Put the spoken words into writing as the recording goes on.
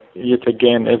yet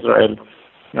again, Israel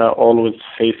always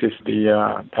faces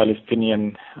the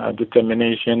Palestinian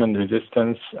determination and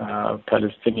resistance,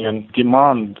 Palestinian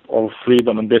demand of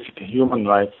freedom and basic human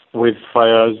rights with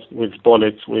fires, with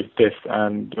bullets, with death,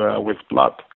 and with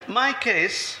blood. My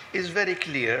case is very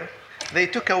clear. They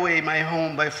took away my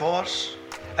home by force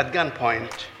at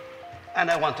gunpoint, and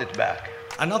I want it back.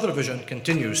 Another vision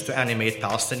continues to animate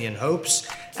Palestinian hopes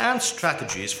and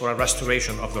strategies for a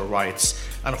restoration of their rights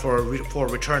and for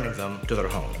returning them to their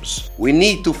homes. We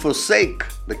need to forsake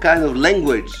the kind of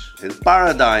language and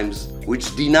paradigms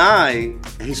which deny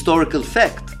a historical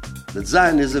fact that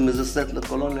Zionism is a settler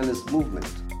colonialist movement.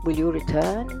 Will you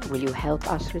return? Will you help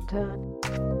us return?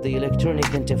 The Electronic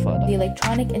Intifada. The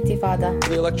Electronic Intifada.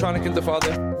 The Electronic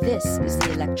Intifada. This is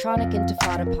the Electronic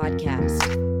Intifada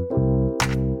podcast.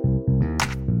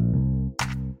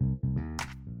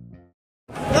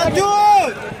 Let's do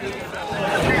it!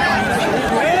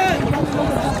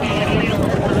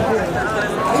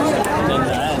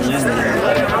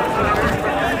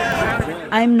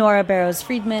 I'm Nora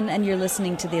Barrows-Friedman, and you're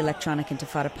listening to the Electronic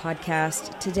Intifada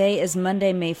podcast. Today is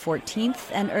Monday, May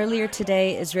 14th, and earlier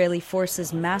today, Israeli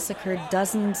forces massacred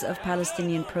dozens of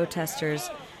Palestinian protesters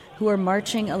who are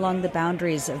marching along the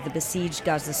boundaries of the besieged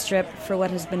Gaza Strip for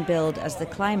what has been billed as the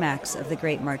climax of the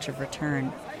Great March of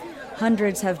Return.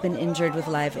 Hundreds have been injured with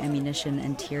live ammunition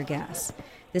and tear gas.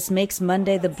 This makes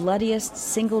Monday the bloodiest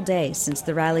single day since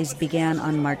the rallies began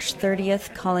on March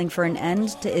 30th, calling for an end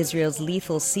to Israel's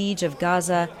lethal siege of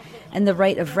Gaza and the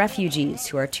right of refugees,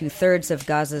 who are 2/3 of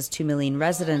Gaza's 2 million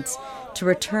residents, to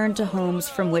return to homes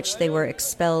from which they were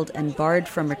expelled and barred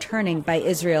from returning by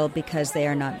Israel because they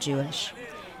are not Jewish.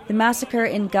 The massacre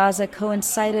in Gaza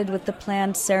coincided with the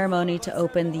planned ceremony to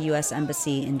open the U.S.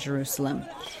 Embassy in Jerusalem.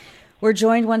 We're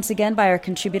joined once again by our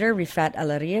contributor, Rifat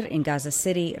Al-Arir in Gaza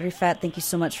City. Rifat, thank you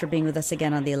so much for being with us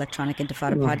again on the Electronic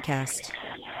Intifada podcast.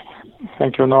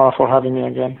 Thank you, Noah, for having me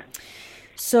again.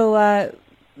 So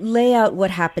lay out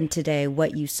what happened today,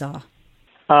 what you saw.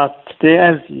 Today,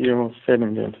 as you said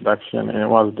in the introduction, it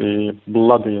was the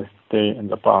bloodiest day in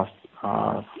the past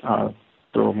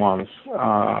 2 months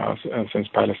since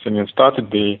Palestinians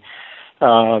started the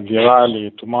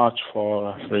rally to march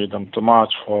for freedom, to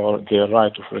march for their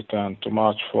right of return, to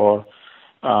march for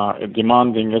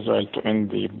demanding Israel to end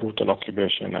the brutal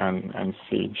occupation and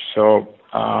siege. So,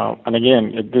 and again,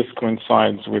 this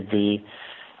coincides with the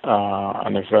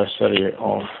anniversary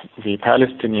of the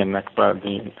Palestinian Nakba,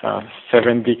 the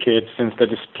 7 decades since the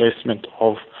displacement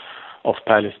of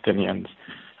Palestinians.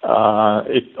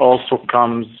 It also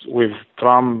comes with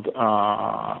Trump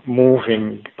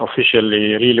moving,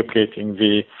 officially relocating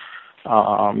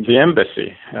the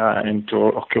embassy into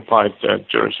occupied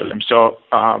Jerusalem. So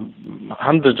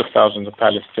hundreds of thousands of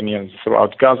Palestinians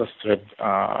throughout Gaza Strip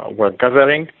were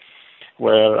gathering,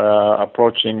 were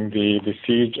approaching the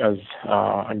siege as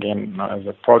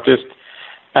a protest.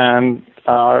 And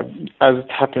as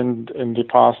it happened in the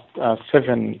past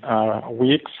 7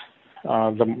 weeks,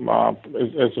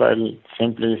 Israel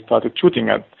simply started shooting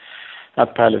at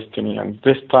Palestinians.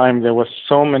 This time there were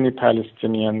so many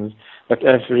Palestinians that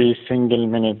every single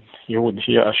minute you would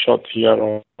hear a shot here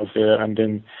or there, and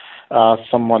then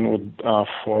someone would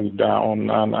fall down,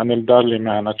 an elderly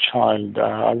man, a child,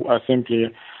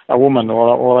 simply a woman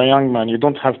or a young man. You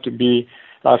don't have to be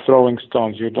throwing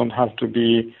stones. You don't have to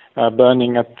be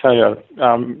burning a tire.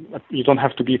 You don't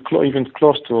have to be even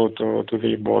close to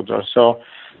the border. So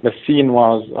the scene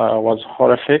was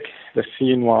horrific. The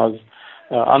scene was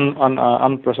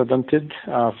unprecedented.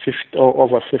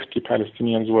 Over 50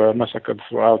 Palestinians were massacred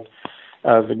throughout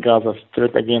the Gaza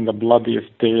Strip. Again, the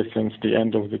bloodiest day since the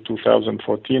end of the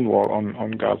 2014 war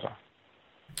on Gaza.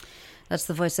 That's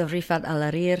the voice of Rifat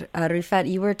Al-Arir. Rifat,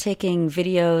 you were taking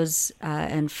videos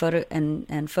and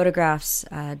photographs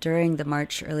during the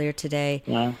march earlier today.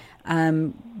 Yeah.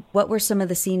 What were some of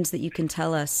the scenes that you can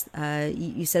tell us?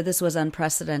 You said this was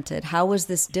unprecedented. How was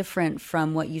this different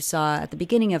from what you saw at the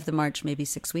beginning of the march maybe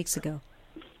 6 weeks ago?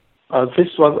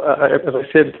 This was, as I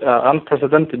said,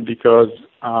 unprecedented because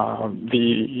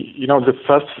the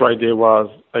first Friday was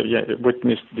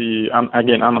witnessed an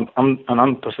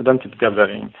unprecedented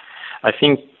gathering. I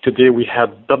think today we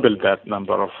had double that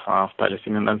number of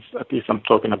Palestinians. At least I'm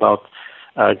talking about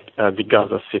the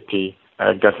Gaza City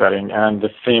gathering, and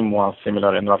the same was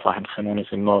similar in Rafah and Khan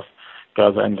Younis in North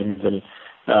Gaza and the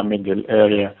middle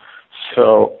area.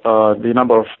 So the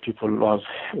number of people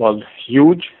was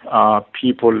huge.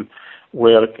 People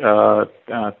were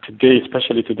today,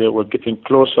 especially today, were getting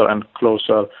closer and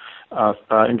closer.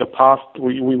 In the past,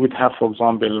 we would have, for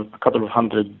example, a couple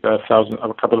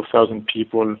of thousand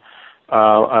people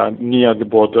near the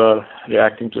border,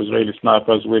 reacting to Israeli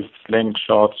snipers with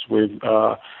slingshots, with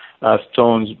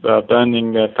stones,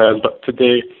 burning tires. But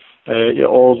today,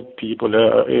 all people,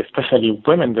 especially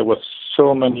women, there was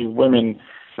so many women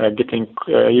getting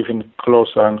even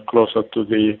closer and closer to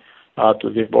the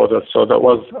border. So that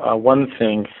was one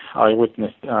thing I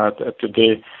witnessed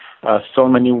today. So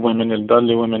many women,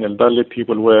 elderly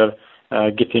people were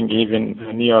getting even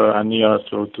nearer and nearer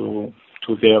to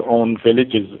their own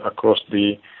villages across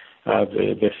the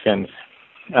fence.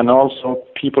 And also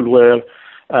people were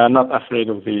not afraid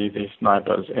of the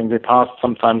snipers. In the past,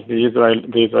 sometimes the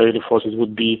Israeli forces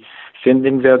would be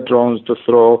sending their drones to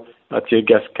throw tear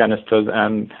gas canisters,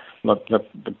 and not the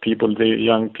people, the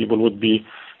young people would be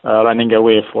running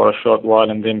away for a short while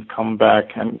and then come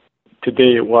back. And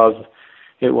today it was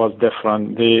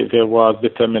different. There was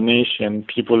determination.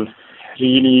 People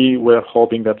really were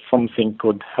hoping that something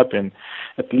could happen.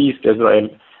 At least Israel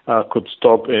could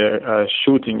stop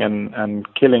shooting and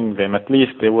killing them. At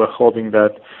least they were hoping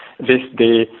that this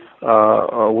day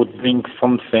would bring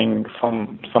something,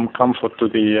 some comfort to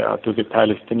the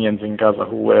Palestinians in Gaza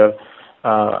who were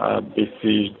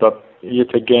besieged. But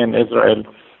yet again, Israel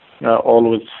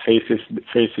always faces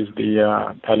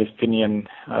the Palestinian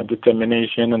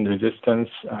determination and resistance,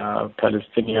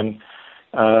 Palestinian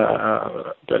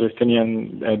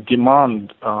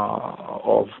demand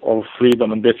of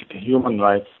freedom and basic human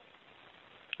rights,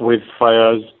 with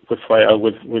fire,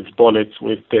 with bullets,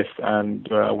 with death, and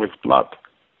with blood.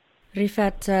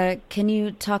 Rifat, can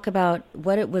you talk about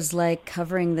what it was like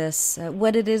covering this,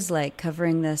 what it is like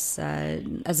covering this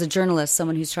as a journalist,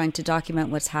 someone who's trying to document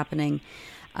what's happening,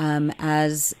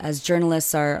 as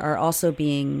journalists are also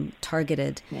being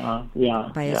targeted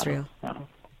by Israel? Yeah.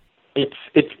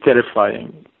 It's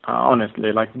terrifying,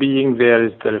 honestly. Like, being there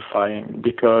is terrifying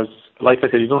because, like I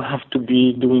said, you don't have to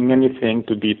be doing anything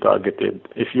to be targeted.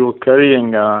 If you're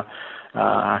carrying a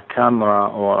camera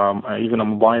or even a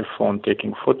mobile phone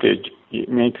taking footage, it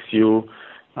makes you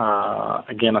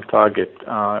again a target.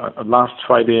 Last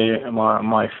Friday,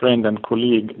 my friend and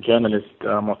colleague, journalist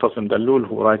Mu'tasim Dalloul,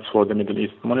 who writes for the Middle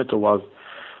East Monitor, was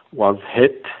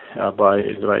hit by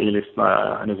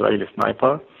an Israeli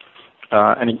sniper,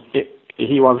 and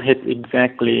he was hit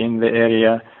exactly in the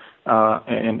area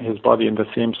in his body, in the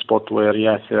same spot where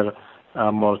Yasser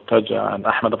Mortaja and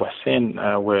Ahmed Abu Hussein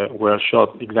were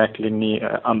shot, exactly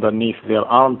underneath their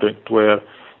armpit, where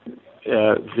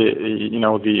the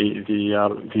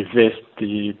vest,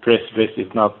 the press vest,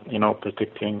 is not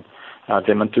protecting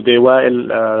them. And today, Wael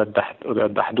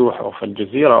Dahdouh of Al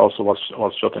Jazeera also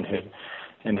was shot in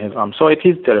his arm. So it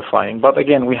is terrifying. But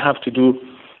again, we have to do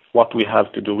what we have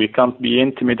to do. We can't be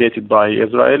intimidated by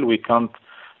Israel. We can't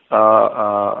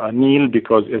kneel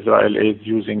because Israel is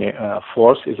using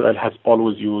force. Israel has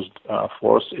always used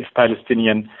force. If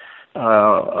Palestinians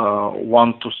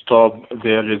want to stop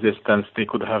their resistance, they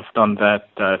could have done that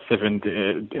 7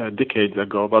 decades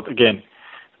ago. But again,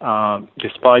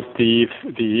 despite the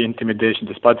intimidation,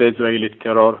 despite the Israeli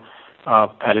terror,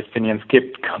 Palestinians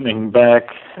kept coming back.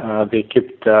 They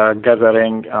kept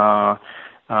gathering.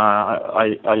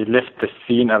 I left the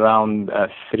scene around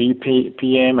 3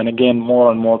 p.m. and again,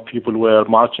 more and more people were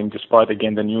marching, despite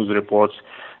again the news reports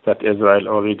that Israel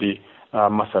already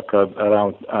massacred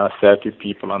around 30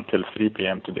 people until 3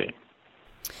 p.m. today.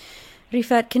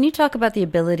 Rifat, can you talk about the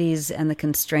abilities and the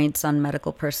constraints on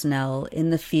medical personnel in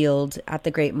the field at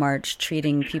the Great March,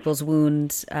 treating people's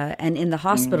wounds, and in the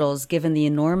hospitals, given the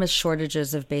enormous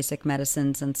shortages of basic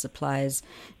medicines and supplies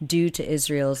due to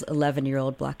Israel's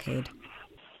 11-year-old blockade?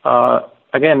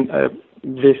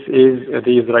 This is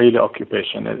the Israeli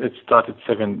occupation. It started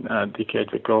 7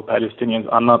 decades ago. Palestinians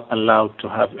are not allowed to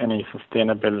have any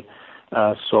sustainable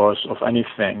source of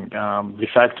anything. The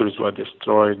factories were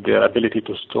destroyed. Their ability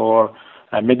to store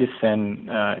medicine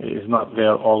is not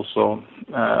there also.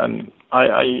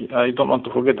 I don't want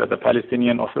to forget that the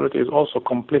Palestinian Authority is also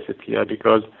complicit here,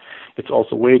 because it's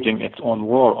also waging its own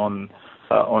war on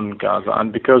Gaza,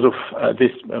 and because of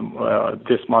this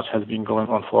march has been going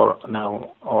on for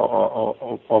now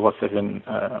over 7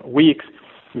 weeks.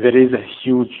 There is a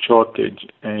huge shortage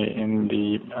in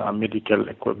the medical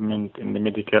equipment, in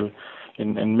medicine,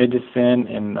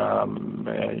 in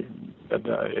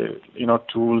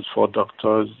tools for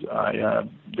doctors.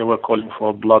 They were calling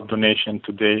for blood donation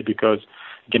today because,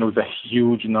 again, with a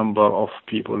huge number of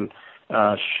people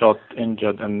shot,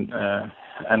 injured, and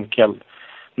killed.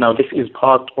 Now, this is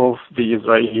part of the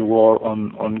Israeli war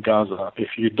on Gaza.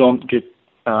 If you don't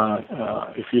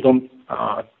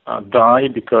die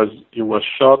because you were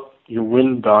shot, you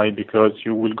will die because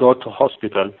you will go to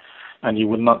hospital and you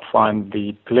will not find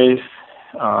the place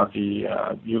you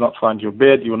will not find your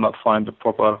bed, you will not find the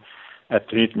proper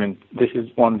treatment. This is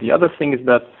one. The other thing is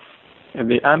that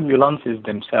the ambulances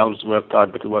themselves were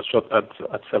targeted, were shot at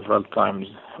several times.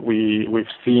 We've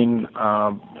seen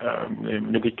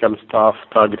medical staff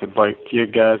targeted by tear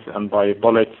gas and by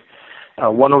bullets.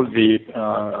 One of the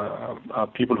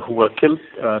people who were killed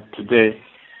today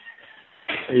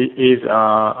is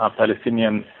a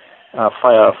Palestinian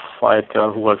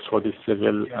firefighter who works for the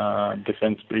Civil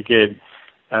Defense Brigade.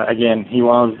 Again, he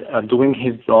was doing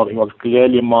his job. He was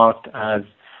clearly marked as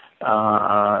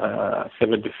a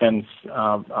civil defense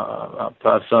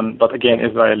person. But again,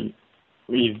 Israel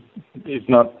is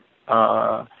not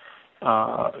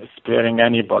sparing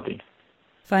anybody.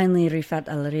 Finally, Rifat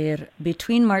Al-Rir,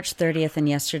 between March 30th and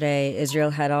yesterday,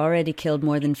 Israel had already killed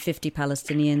more than 50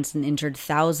 Palestinians and injured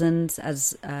thousands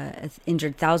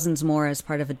more as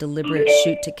part of a deliberate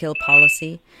shoot-to-kill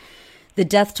policy. The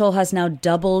death toll has now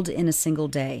doubled in a single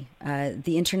day.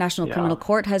 The International Criminal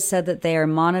Court has said that they are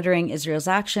monitoring Israel's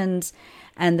actions,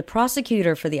 and the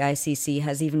prosecutor for the ICC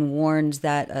has even warned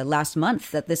that last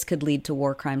month that this could lead to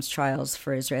war crimes trials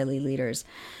for Israeli leaders.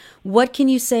 What can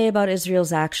you say about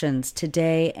Israel's actions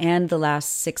today and the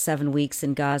last 6-7 weeks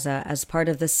in Gaza as part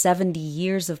of the 70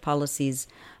 years of policies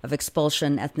of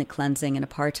expulsion, ethnic cleansing, and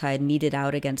apartheid meted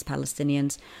out against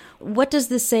Palestinians? What does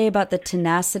this say about the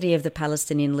tenacity of the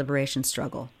Palestinian liberation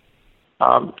struggle?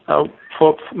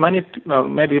 For many,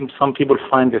 maybe some people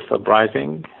find this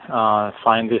surprising,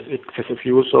 find this excessive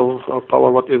use of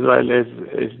power, what Israel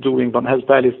is doing. But as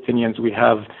Palestinians, we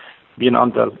have been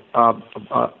under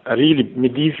a really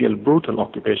medieval, brutal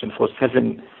occupation for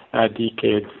 7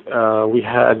 decades. We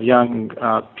had young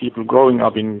people growing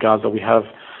up in Gaza. We have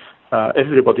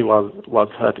everybody was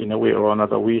hurt in a way or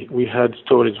another. We heard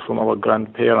stories from our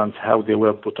grandparents how they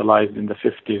were brutalized in the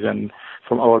 50s, and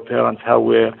from our parents how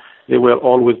they were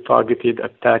always targeted,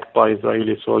 attacked by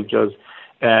Israeli soldiers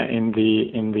in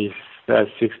the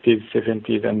 60s,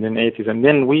 70s, and then 80s. And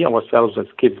then we ourselves, as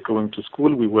kids going to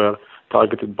school, we were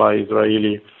targeted by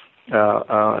Israeli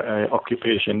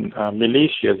occupation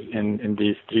militias in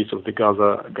the streets of the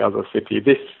Gaza city.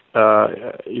 This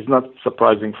is not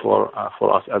surprising for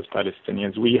us as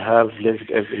Palestinians. We have lived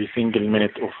every single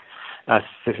minute of a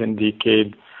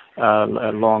 7-decade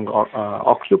long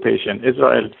occupation.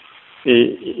 Israel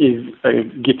is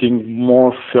getting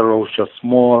more ferocious,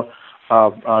 more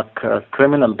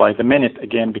criminal by the minute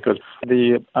again, because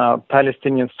the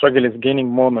Palestinian struggle is gaining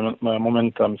more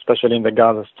momentum, especially in the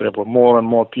Gaza Strip, where more and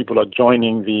more people are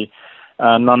joining the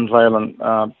non-violent,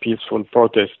 peaceful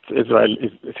protests. Israel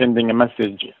is sending a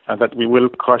message that we will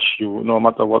crush you, no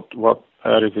matter what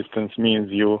resistance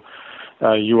means you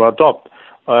adopt.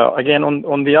 Again,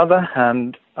 on the other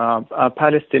hand,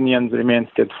 Palestinians remain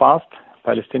steadfast.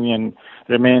 Palestinians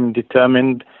remain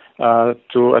determined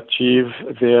to achieve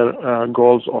their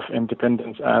goals of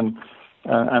independence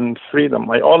and freedom.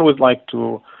 I always like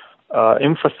to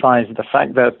emphasize the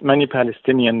fact that many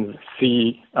Palestinians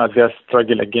see their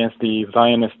struggle against the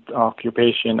Zionist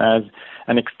occupation as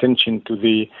an extension to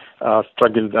the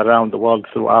struggles around the world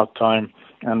throughout time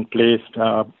and place,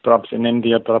 perhaps in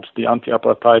India, perhaps the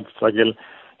anti-apartheid struggle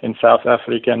in South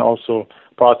Africa, and also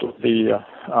part of the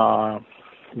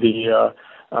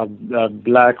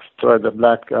black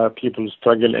people's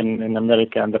struggle in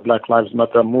America, and the Black Lives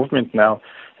Matter movement now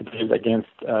is against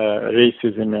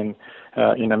racism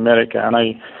in America. And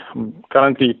I'm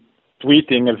currently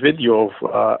tweeting a video of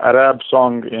Arab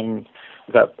song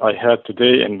that I heard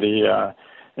today in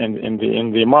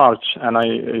the march, and I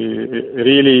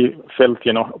really felt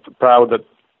proud that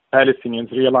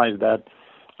Palestinians realize that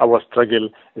our struggle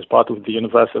is part of the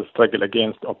universal struggle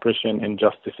against oppression,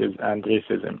 injustices, and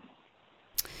racism.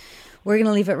 We're going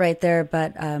to leave it right there,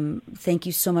 but thank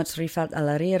you so much, Rifat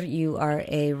Al-Rir. You are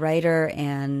a writer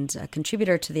and a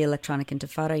contributor to the Electronic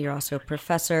Intifada. You're also a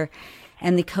professor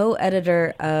and the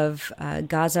co-editor of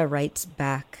Gaza Writes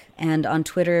Back. And on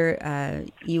Twitter,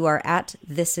 you are at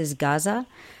This Is Gaza.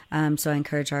 So I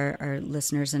encourage our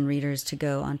listeners and readers to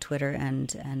go on Twitter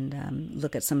and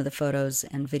look at some of the photos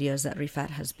and videos that Rifat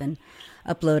has been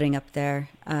uploading up there.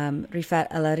 Rifat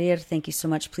Al-Rir, thank you so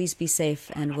much. Please be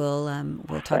safe, and we'll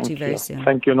talk to you very soon.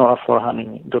 Thank you, Nora, for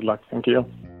having me. Good luck. Thank you.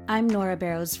 I'm Nora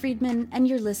Barrows-Friedman, and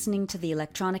you're listening to the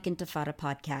Electronic Intifada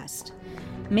podcast.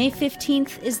 May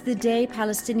 15th is the day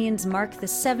Palestinians mark the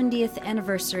 70th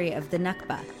anniversary of the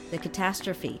Nakba, the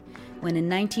catastrophe, when in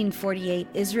 1948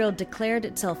 Israel declared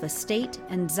itself a state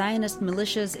and Zionist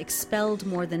militias expelled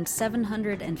more than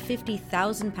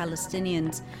 750,000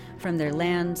 Palestinians from their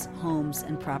lands, homes,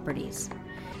 and properties.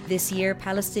 This year,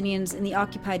 Palestinians in the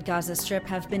occupied Gaza Strip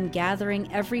have been gathering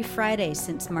every Friday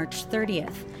since March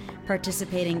 30th,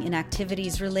 participating in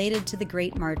activities related to the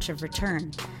Great March of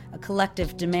Return, a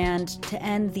collective demand to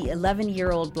end the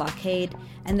 11-year-old blockade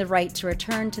and the right to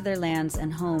return to their lands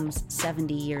and homes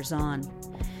 70 years on.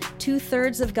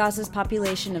 2/3 of Gaza's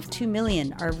population of 2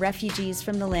 million are refugees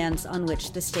from the lands on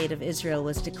which the State of Israel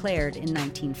was declared in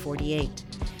 1948.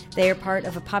 They are part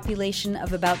of a population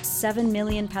of about 7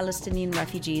 million Palestinian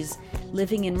refugees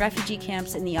living in refugee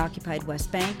camps in the occupied West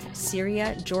Bank,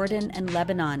 Syria, Jordan, and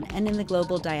Lebanon, and in the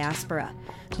global diaspora,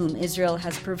 whom Israel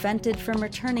has prevented from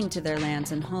returning to their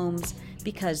lands and homes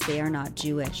because they are not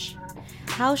Jewish.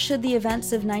 How should the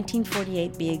events of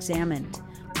 1948 be examined?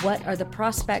 What are the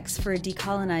prospects for a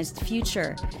decolonized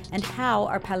future? And how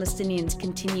are Palestinians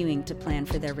continuing to plan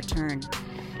for their return?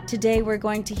 Today, we're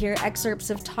going to hear excerpts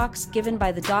of talks given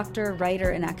by the doctor, writer,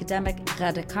 and academic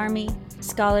Ghada Karmi,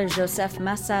 scholar Joseph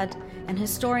Massad, and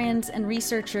historians and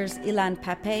researchers Ilan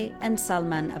Pape and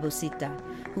Salman Abousitta,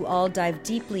 who all dive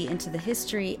deeply into the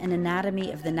history and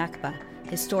anatomy of the Nakba,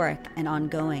 historic and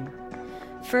ongoing.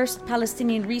 First,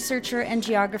 Palestinian researcher and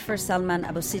geographer Salman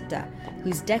Abousitta,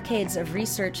 whose decades of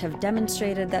research have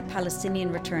demonstrated that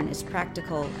Palestinian return is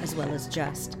practical as well as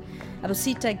just.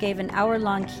 Abousitta gave an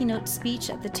hour-long keynote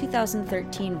speech at the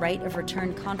 2013 Right of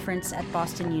Return Conference at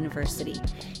Boston University.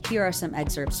 Here are some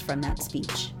excerpts from that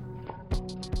speech.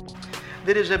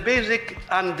 There is a basic,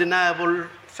 undeniable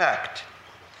fact.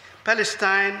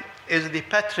 Palestine is the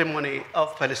patrimony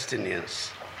of Palestinians.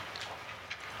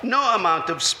 No amount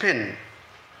of spin,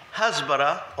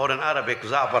 hasbara, or in Arabic,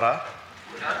 za'bara,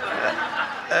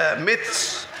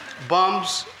 myths,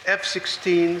 bombs,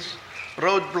 F-16s,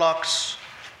 roadblocks,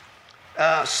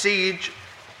 siege,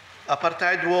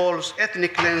 apartheid walls,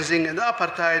 ethnic cleansing, and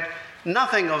apartheid,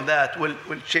 nothing of that will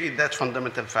change that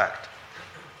fundamental fact.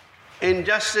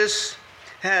 Injustice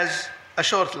has a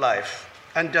short life,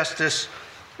 and justice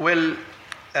will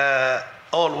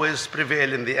always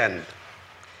prevail in the end.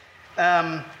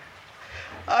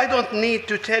 I don't need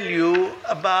to tell you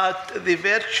about the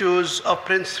virtues of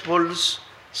principles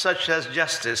such as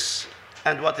justice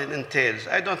and what it entails.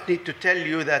 I don't need to tell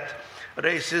you that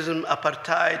racism,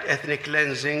 apartheid, ethnic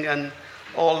cleansing, and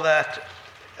all that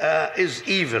is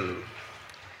evil.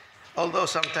 Although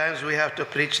sometimes we have to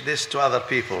preach this to other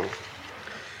people.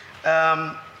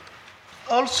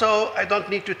 Also, I don't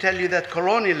need to tell you that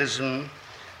colonialism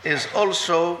is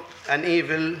also an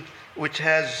evil which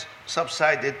has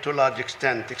subsided to a large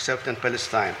extent, except in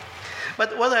Palestine.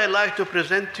 But what I'd like to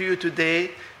present to you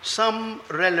today, some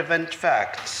relevant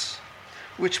facts,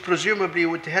 which presumably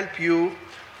would help you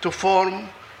to form,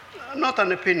 not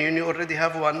an opinion, you already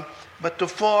have one, but to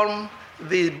form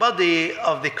the body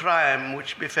of the crime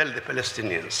which befell the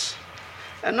Palestinians.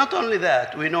 And not only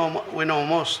that, we know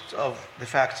most of the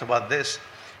facts about this,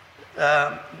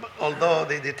 although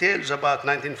the details about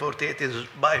 1948 is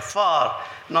by far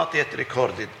not yet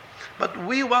recorded. But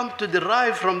we want to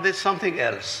derive from this something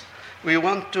else. We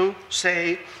want to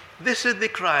say, this is the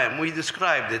crime, we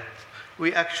described it,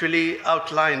 we actually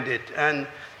outlined it and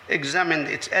examined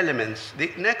its elements.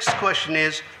 The next question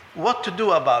is, what to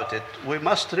do about it? We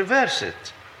must reverse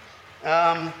it.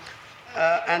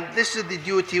 And this is the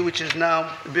duty which is now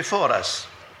before us.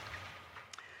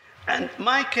 And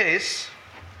my case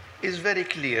is very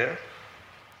clear.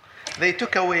 They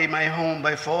took away my home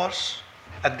by force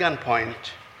at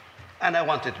gunpoint, and I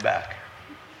want it back.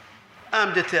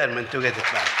 I'm determined to get it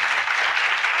back.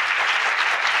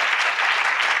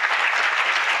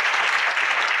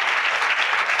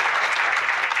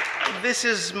 This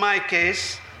is my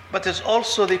case, but it's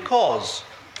also the cause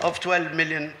of 12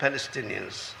 million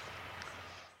Palestinians.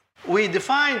 We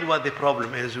defined what the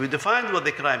problem is. We defined what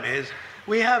the crime is.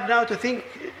 We have now to think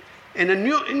in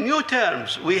new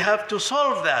terms. We have to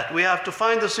solve that. We have to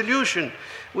find a solution.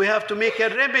 We have to make a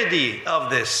remedy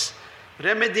of this.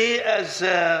 Remedy, as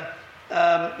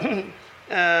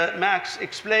Max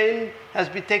explained, has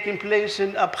been taking place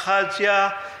in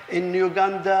Abkhazia, in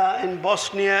Uganda, in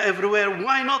Bosnia, everywhere.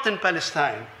 Why not in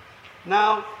Palestine?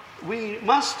 Now, we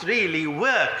must really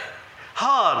work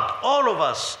hard, all of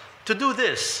us, to do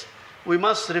this. We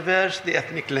must reverse the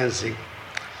ethnic cleansing.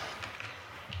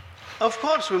 Of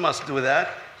course we must do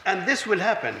that, and this will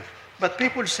happen. But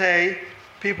people say,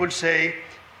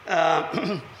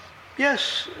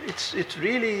 yes, it's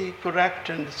really correct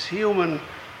and it's human,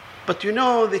 but you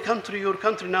know, your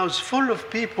country now is full of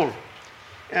people,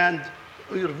 and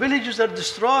your villages are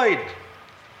destroyed,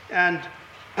 and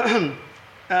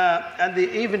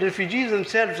even refugees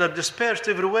themselves are dispersed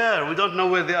everywhere. We don't know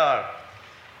where they are.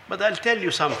 But I'll tell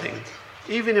you something.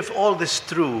 Even if all this is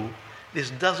true, this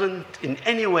doesn't in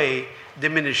any way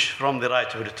diminish from the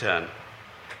right of return.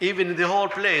 Even in the whole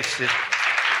place.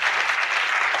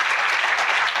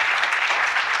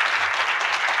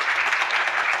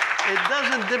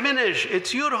 doesn't diminish.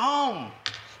 It's your home.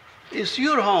 It's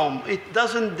your home. It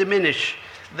doesn't diminish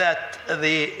that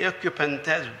the occupant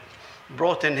has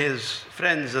brought in his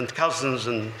friends and cousins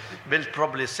and built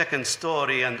probably a second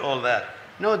story and all that.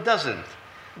 No, it doesn't.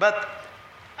 But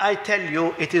I tell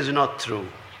you, it is not true.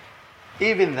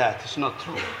 Even that is not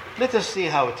true. Let us see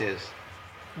how it is.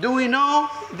 Do we know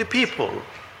the people,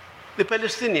 the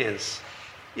Palestinians?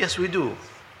 Yes, we do.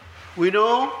 We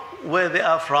know where they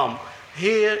are from.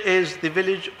 Here is the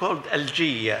village called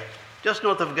Al-Jiyya, just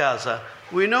north of Gaza.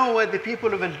 We know where the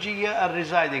people of Al-Jiyya are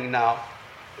residing now,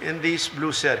 in these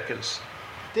blue circles.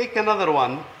 Take another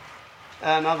one,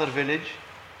 another village.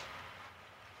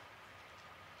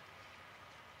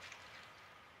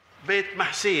 Beit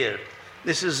Mahsir.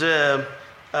 This is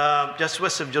just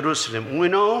west of Jerusalem. We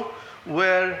know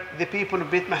where the people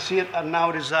of Beit Mahsir are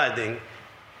now residing.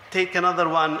 Take another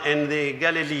one in the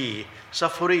Galilee,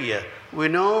 Safuriya. We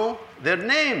know their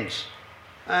names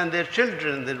and their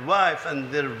children, their wife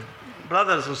and their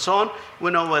brothers and so on.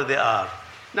 We know where they are.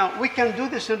 Now, we can do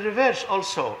this in reverse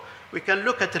also. We can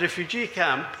look at a refugee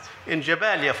camp in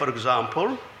Jabalia, for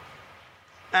example,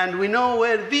 and we know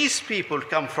where these people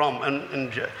come from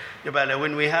in Jabalia.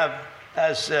 When we have,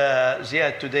 as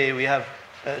Ziad today, we have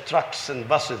trucks and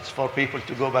buses for people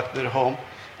to go back to their home,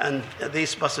 and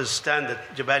these buses stand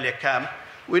at Jabalia camp.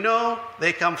 We know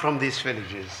they come from these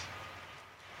villages.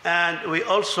 And we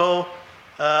also,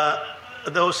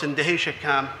 those in Dahisha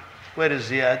camp, where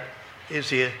is Ziad? He's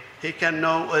here. He can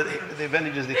know where the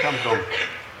villages they come from.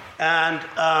 And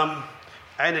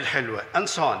Ain al-Hilwa, and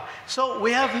so on. So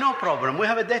we have no problem. We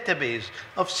have a database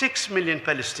of 6 million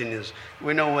Palestinians.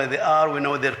 We know where they are, we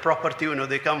know their property, we know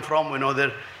they come from, we know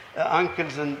their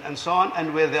uncles and so on,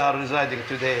 and where they are residing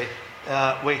today,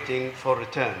 waiting for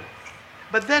return.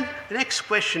 But then the next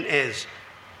question is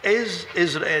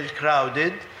Israel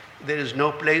crowded? There is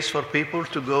no place for people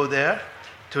to go there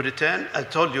to return? I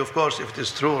told you, of course, if it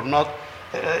is true or not,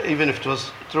 even if it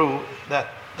was true, that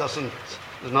is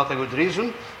not a good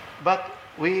reason. But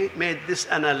we made this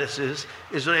analysis.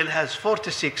 Israel has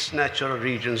 46 natural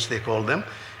regions, they call them,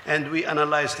 and we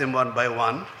analyzed them one by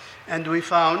one, and we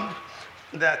found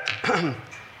that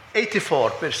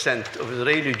 84% of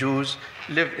Israeli Jews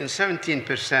live in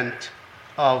 17%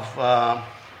 of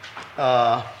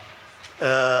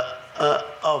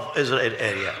Israel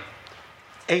area.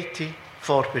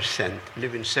 84%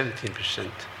 live in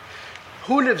 17%.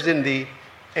 Who lives in the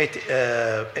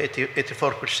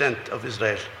 84% of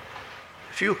Israel?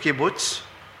 Few kibbutz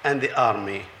and the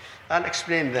army. I'll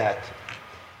explain that.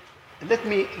 Let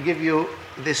me give you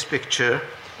this picture,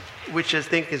 which I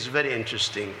think is very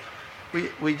interesting.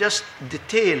 We just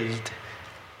detailed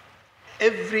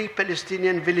every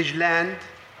Palestinian village land,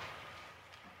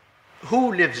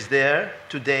 who lives there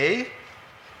today,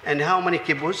 and how many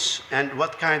kibbutz, and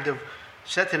what kind of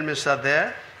settlements are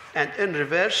there, and in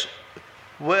reverse,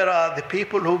 where are the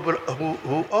people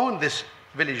who own this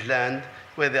village land,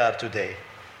 where they are today.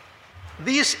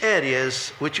 These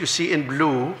areas, which you see in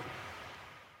blue,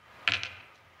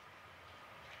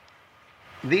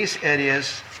 these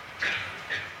areas,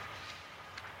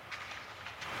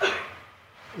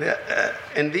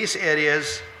 in these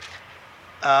areas,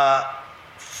 80%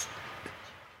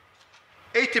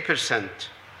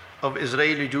 of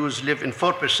Israeli Jews live in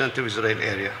 4% of Israel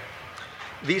area.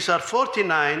 These are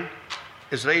 49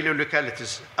 Israeli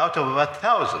localities out of about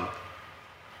 1,000.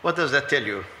 What does that tell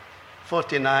you?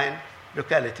 49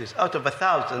 localities out of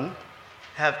 1,000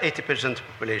 have 80%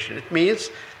 population. It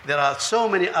means there are so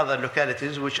many other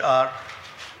localities which are,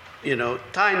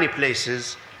 tiny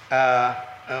places,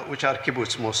 which are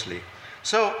kibbutz mostly.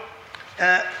 So,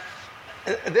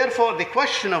 therefore, the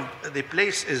question of the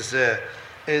place is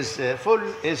full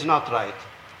is not right.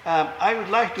 I would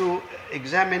like to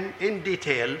examine in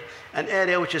detail an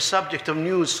area which is subject of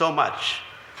news so much.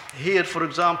 Here, for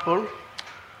example,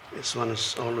 this one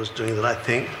is always doing the right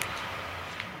thing.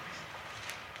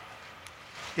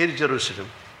 Here is Jerusalem,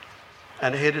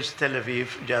 and here is Tel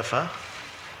Aviv, Jaffa,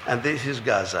 and this is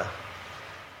Gaza.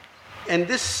 In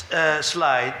this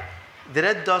slide, the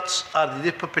red dots are the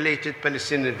depopulated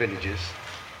Palestinian villages.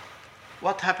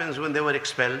 What happens when they were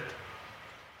expelled?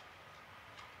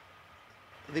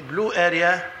 The blue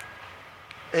area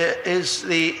is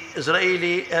the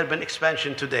Israeli urban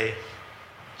expansion today.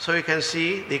 So you can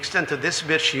see the extent of this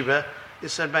Beersheba,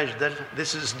 this is Al-Majdal,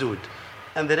 this is Dud,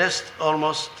 and the rest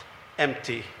almost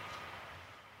empty.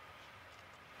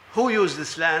 Who used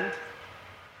this land?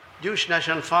 Jewish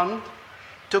National Fund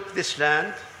took this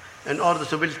land in order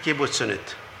to build kibbutz on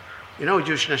it.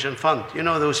 Jewish National Fund,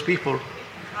 those people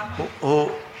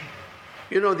who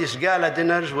these gala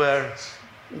dinners where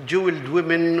jeweled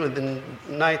women with the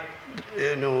night,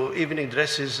 evening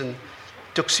dresses and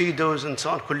tuxedos and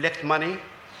so on, collect money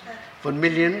for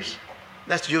millions.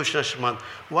 That's Jewish National Month.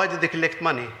 Why do they collect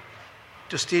money?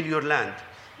 To steal your land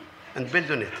and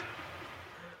build on it.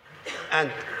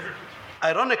 And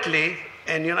ironically,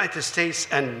 in the United States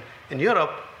and in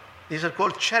Europe, these are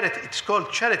called charity. It's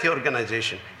called charity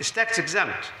organization. It's tax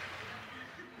exempt.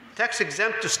 Tax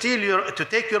exempt to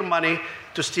take your money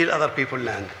to steal other people's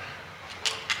land.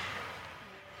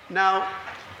 Now,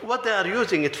 what they are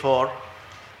using it for,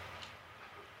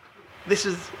 this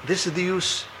is the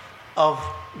use of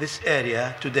this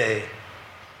area today.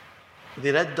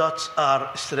 The red dots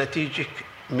are strategic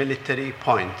military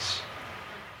points,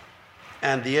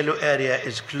 and the yellow area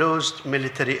is closed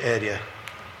military area.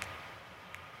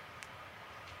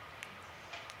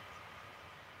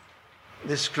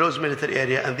 This closed military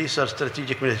area, and these are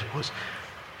strategic military points.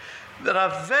 There are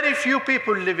very few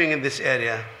people living in this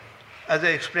area. As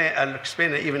I'll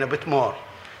explain it even a bit more.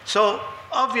 So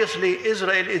obviously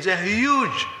Israel is a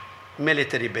huge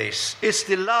military base. It's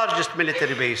the largest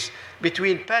military base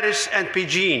between Paris and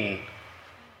Beijing.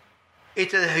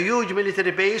 It is a huge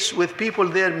military base with people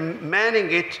there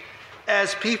manning it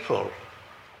as people,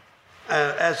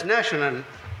 as national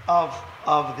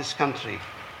of this country.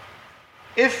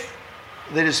 If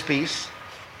there is peace,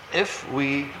 if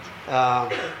we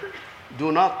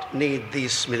do not need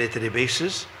these military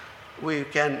bases, we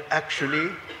can actually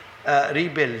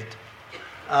rebuild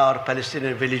our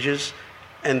Palestinian villages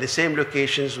in the same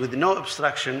locations with no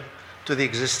obstruction to the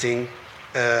existing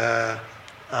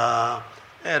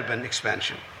urban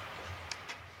expansion.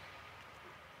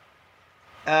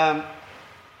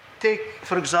 Take,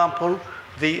 for example,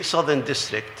 the southern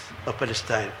district of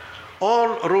Palestine.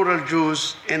 All rural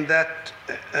Jews in that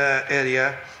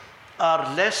area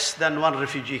are less than one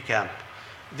refugee camp.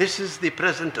 This is the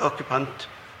present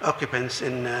occupants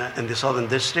in the southern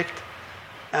district.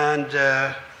 And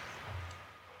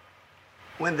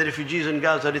when the refugees in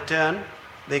Gaza return,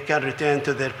 they can return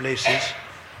to their places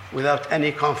without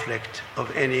any conflict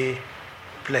of any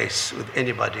place with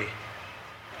anybody.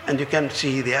 And you can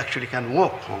see they actually can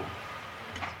walk home.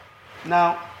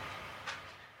 Now,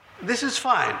 this is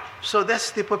fine. So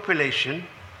that's the population,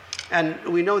 and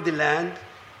we know the land.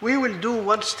 We will do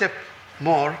one step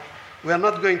more. We are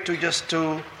not going to just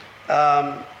show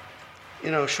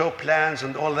plans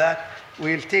and all that.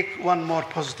 We'll take one more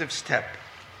positive step.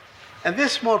 And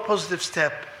this more positive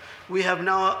step, we have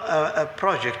now a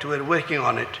project, we're working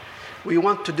on it. We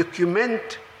want to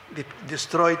document the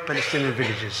destroyed Palestinian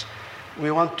villages. We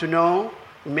want to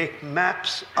make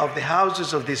maps of the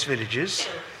houses of these villages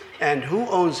and who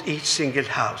owns each single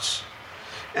house.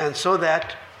 And so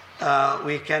that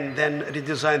we can then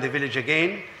redesign the village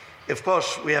again. Of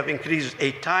course, we have increased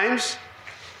 8 times,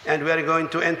 and we are going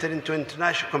to enter into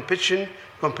international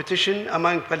competition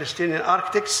among Palestinian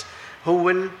architects who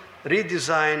will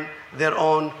redesign their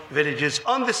own villages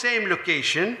on the same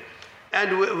location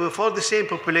and for the same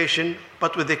population,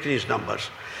 but with decreased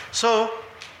numbers. So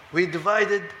we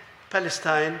divided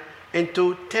Palestine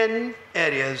into 10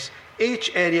 areas.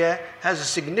 Each area has a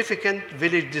significant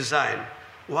village design.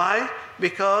 Why?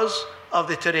 Because of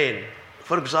the terrain.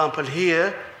 For example,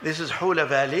 here, this is Hula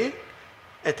Valley,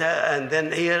 and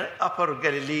then here, Upper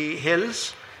Galilee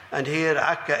Hills, and here,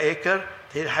 Akka Acre,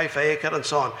 here, Haifa Acre, and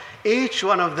so on. Each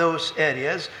one of those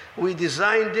areas, we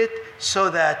designed it so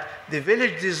that the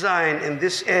village design in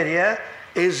this area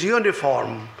is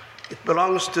uniform. It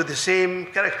belongs to the same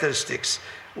characteristics,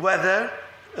 weather,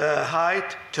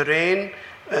 height, terrain,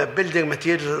 building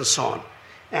materials, and so on.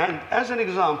 And as an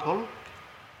example,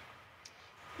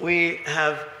 we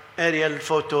have aerial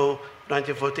photo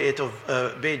 1948 of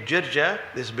Beit Jirja,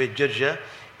 this Beit Jirja,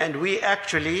 and we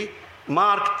actually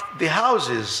marked the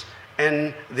houses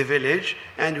in the village,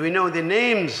 and we know the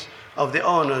names of the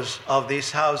owners of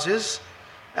these houses,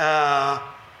 and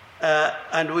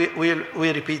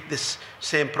we repeat this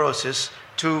same process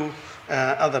to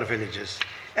other villages.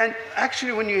 And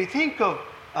actually, when you think of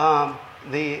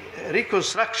the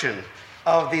reconstruction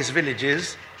of these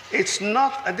villages, it's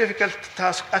not a difficult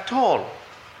task at all,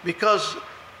 because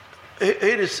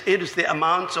here is the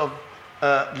amount of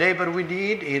labor we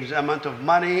need, here is the amount of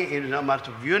money, here is the amount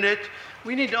of unit.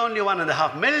 We need only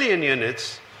 1.5 million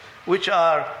units, which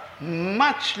are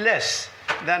much less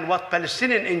than what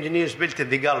Palestinian engineers built in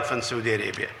the Gulf and Saudi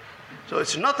Arabia. So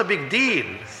it's not a big deal.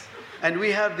 And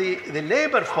we have the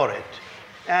labor for it.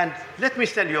 And let me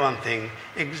tell you one thing.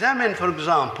 Examine, for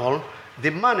example,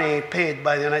 the money paid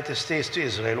by the United States to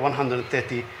Israel,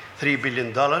 $133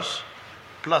 billion,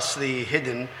 plus the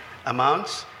hidden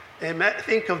amounts.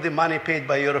 Think of the money paid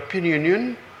by European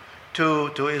Union,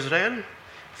 to Israel.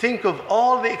 Think of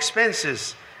all the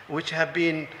expenses which have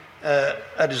been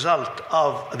a result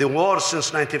of the war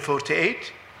since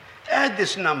 1948. Add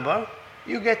this number,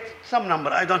 you get some number,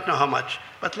 I don't know how much,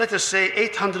 but let us say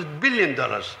 $800 billion.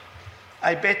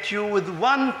 I bet you with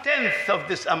 1/10 of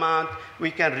this amount,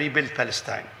 we can rebuild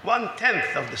Palestine.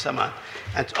 1/10 of this amount.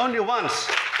 And it's only once.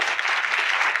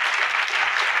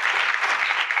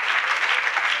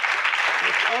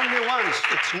 It's only once.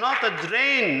 It's not a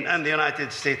drain on the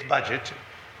United States budget,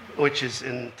 which is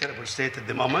in terrible state at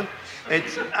the moment.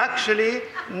 It's actually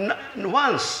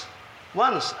once.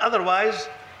 Otherwise,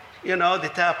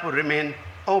 the tap will remain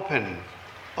open.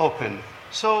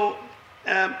 So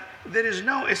there is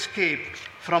no escape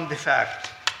from the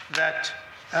fact that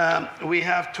we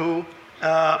have to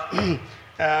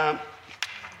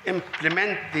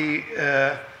implement the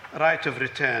right of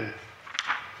return.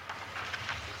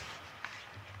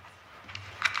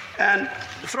 And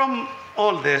from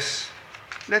all this,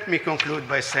 let me conclude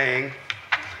by saying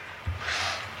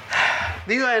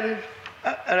the UN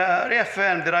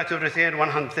reaffirmed the right of return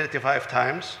 135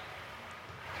 times.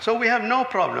 So we have no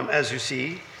problem, as you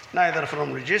see, neither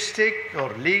from logistic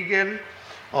or legal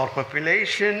or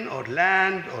population or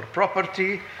land or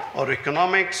property or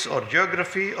economics or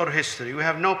geography or history. We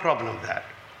have no problem with that.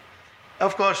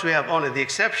 Of course, we have only the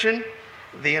exception,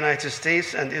 the United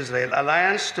States and Israel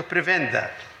alliance, to prevent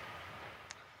that.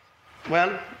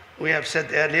 Well, we have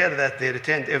said earlier that they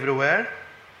returned everywhere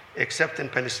except in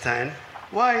Palestine.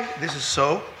 Why this is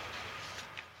so?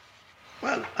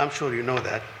 Well, I'm sure you know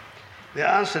that. The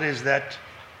answer is that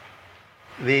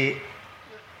the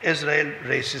Israel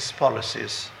racist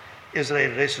policies,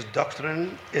 Israel racist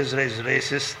doctrine, Israel's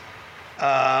racist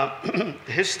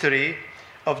history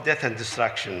of death and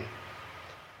destruction.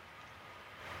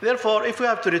 Therefore, if we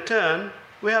have to return,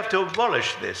 we have to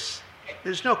abolish this.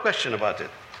 There's no question about it.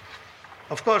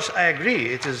 Of course, I agree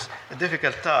it is a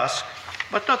difficult task,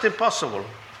 but not impossible.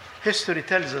 History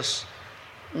tells us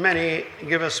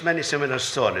give us many similar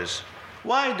stories.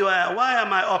 Why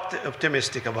am I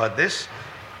optimistic about this?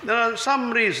 There are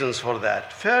some reasons for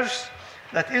that. First,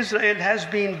 that Israel has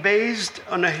been based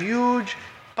on a huge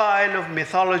pile of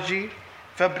mythology,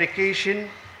 fabrication,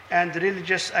 and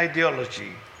religious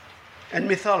ideology and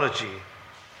mythology.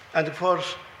 And of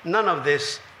course, none of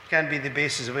this can be the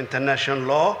basis of international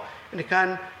law, and it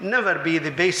can never be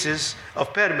the basis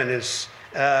of permanence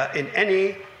in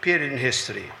any period in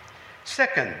history.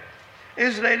 Second,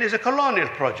 Israel is a colonial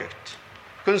project,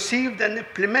 conceived and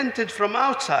implemented from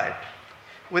outside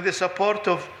with the support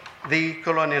of the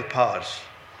colonial powers.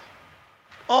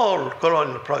 All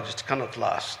colonial projects cannot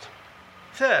last.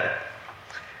 Third,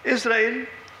 Israel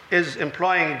is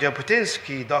employing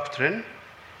Jabotinsky doctrine,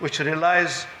 which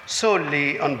relies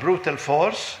solely on brutal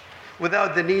force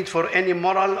without the need for any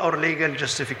moral or legal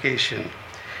justification.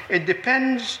 It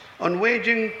depends on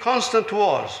waging constant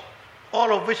wars,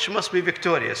 all of which must be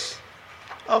victorious.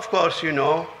 Of course,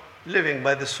 living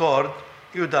by the sword,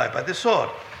 you die by the sword.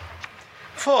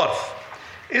 Fourth,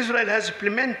 Israel has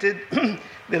implemented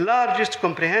the largest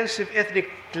comprehensive ethnic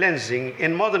cleansing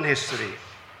in modern history.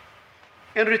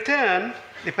 In return,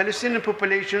 the Palestinian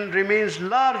population remains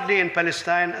largely in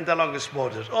Palestine and along its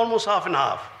borders, almost half and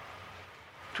half.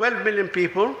 12 million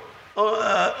people,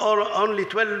 or only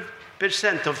 12%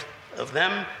 of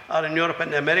them are in Europe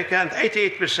and America, and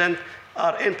 88%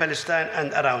 are in Palestine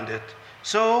and around it.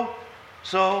 So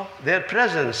their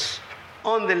presence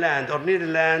on the land or near the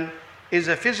land is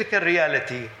a physical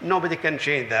reality. Nobody can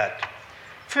change that.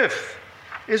 Fifth,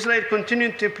 Israel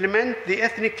continued to implement the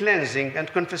ethnic cleansing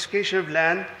and confiscation of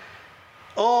land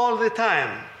all the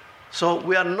time. So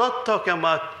we are not talking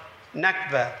about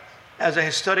Nakba as a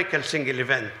historical single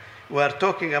event. We are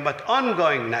talking about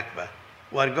ongoing Nakba.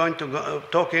 We are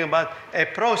talking about a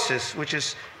process which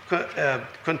is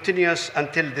continuous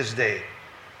until this day.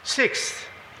 Sixth,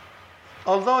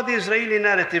 although the Israeli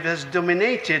narrative has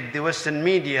dominated the Western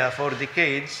media for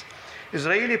decades,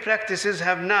 Israeli practices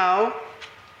have now,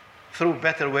 through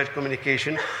better word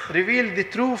communication, revealed the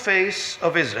true face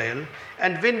of Israel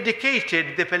and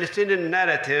vindicated the Palestinian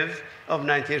narrative of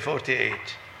 1948.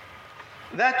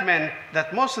 That meant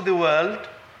that most of the world,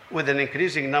 with an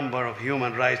increasing number of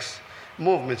human rights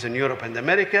movements in Europe and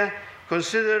America,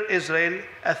 consider Israel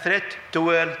a threat to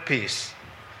world peace.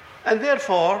 And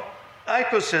therefore, I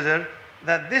consider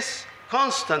that this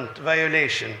constant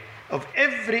violation of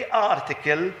every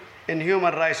article in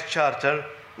Human Rights Charter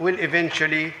will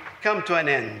eventually come to an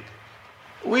end.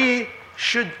 We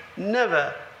should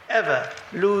never, ever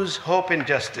lose hope in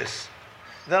justice.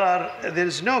 There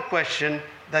is no question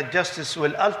that justice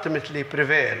will ultimately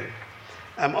prevail.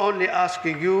 I'm only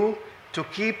asking you to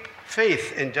keep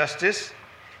faith in justice,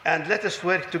 and let us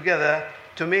work together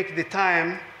to make the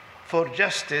time for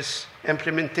justice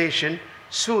implementation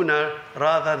sooner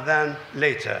rather than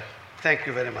later. Thank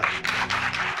you very much.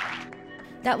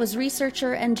 That was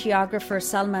researcher and geographer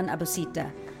Salman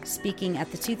Abusita speaking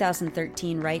at the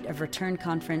 2013 Right of Return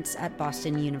Conference at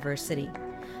Boston University.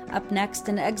 Up next,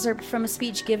 an excerpt from a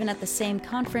speech given at the same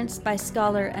conference by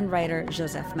scholar and writer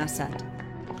Joseph Massad.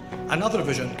 Another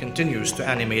vision continues to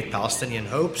animate Palestinian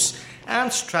hopes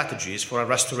and strategies for a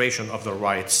restoration of their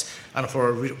rights and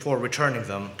for returning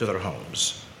them to their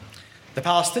homes. The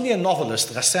Palestinian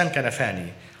novelist Ghassan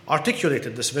Kanafani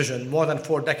articulated this vision more than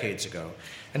 4 decades ago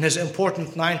in his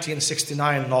important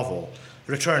 1969 novel,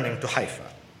 Returning to Haifa.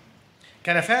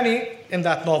 Kanafani, in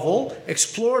that novel,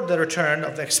 explored the return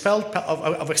of expelled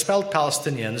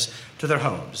Palestinians to their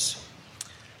homes.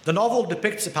 The novel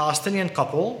depicts a Palestinian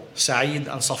couple, Saeed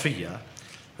and Safiya,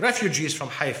 refugees from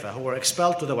Haifa who were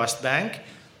expelled to the West Bank,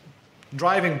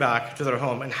 driving back to their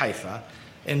home in Haifa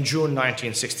in June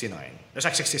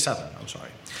 1967.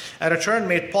 A return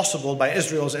made possible by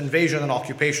Israel's invasion and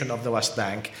occupation of the West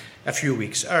Bank a few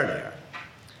weeks earlier.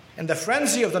 In the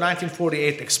frenzy of the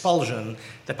 1948 expulsion,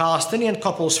 the Palestinian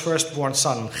couple's firstborn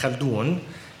son, Khaldun,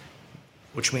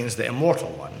 which means the immortal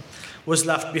one, was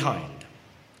left behind.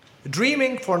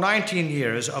 Dreaming for 19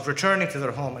 years of returning to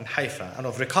their home in Haifa and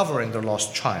of recovering their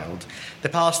lost child, the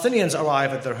Palestinians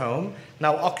arrive at their home,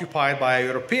 now occupied by a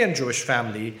European Jewish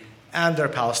family and their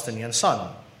Palestinian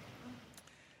son.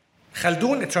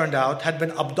 Khaldun, it turned out, had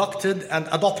been abducted and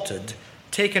adopted,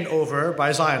 taken over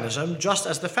by Zionism, just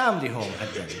as the family home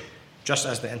had been, just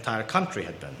as the entire country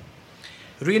had been.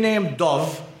 Renamed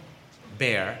Dov,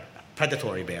 bear,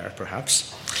 predatory bear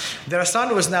perhaps, their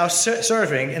son was now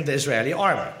serving in the Israeli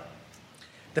army.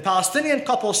 The Palestinian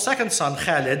couple's second son,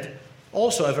 Khalid,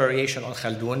 also a variation on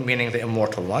Khaldun, meaning the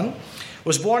immortal one,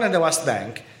 was born in the West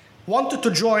Bank, wanted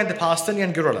to join the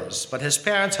Palestinian guerrillas, but his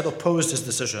parents had opposed his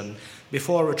decision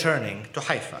before returning to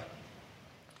Haifa.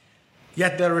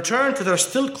 Yet their return to their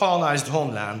still colonized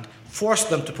homeland forced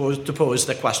them to pose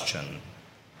the question,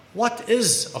 what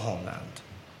is a homeland?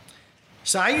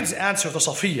 Saeed's answer to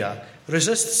Safiya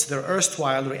resists their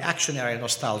erstwhile reactionary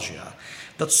nostalgia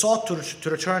that sought to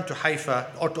return to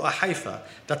Haifa, or to a Haifa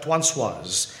that once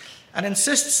was, and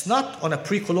insists not on a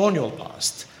pre-colonial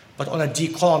past, but on a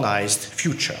decolonized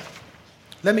future.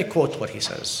 Let me quote what he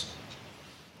says.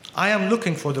 I am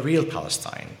looking for the real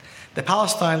Palestine, the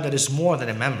Palestine that is more than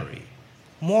a memory,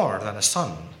 more than a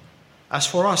son. As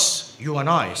for us, you and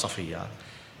I, Safiya,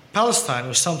 Palestine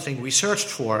was something we searched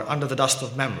for under the dust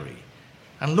of memory.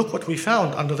 And look what we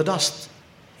found under the dust,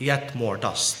 yet more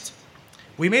dust.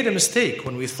 We made a mistake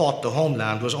when we thought the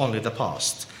homeland was only the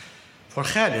past. For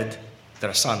Khalid,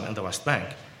 their son in the West Bank,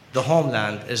 the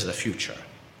homeland is the future.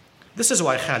 This is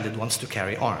why Khalid wants to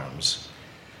carry arms.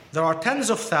 There are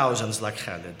tens of thousands like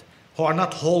Khalid who are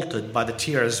not halted by the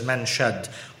tears men shed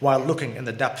while looking in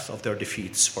the depth of their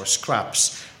defeats for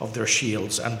scraps of their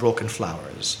shields and broken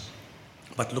flowers,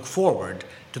 but look forward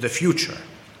to the future.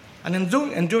 And in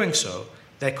doing so,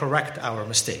 they correct our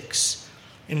mistakes,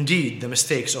 indeed the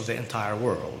mistakes of the entire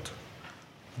world.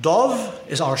 Dov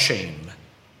is our shame,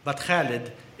 but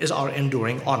Khalid is our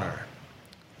enduring honor.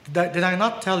 Did I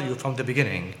not tell you from the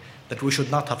beginning that we should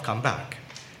not have come back,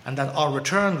 and that our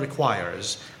return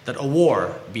requires that a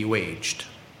war be waged?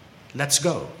 Let's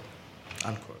go,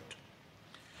 unquote.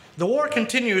 The war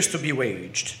continues to be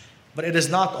waged, but it is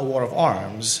not a war of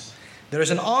arms. There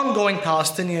is an ongoing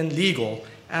Palestinian legal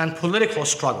and political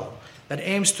struggle that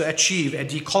aims to achieve a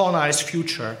decolonized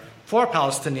future for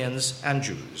Palestinians and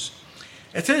Jews.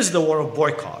 It is the war of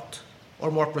boycott,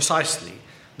 or more precisely,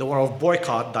 the war of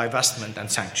boycott, divestment, and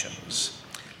sanctions.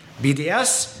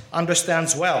 BDS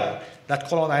understands well that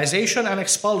colonization and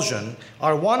expulsion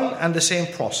are one and the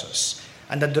same process,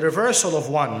 and that the reversal of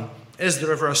one is the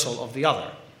reversal of the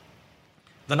other.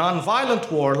 The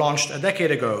nonviolent war launched a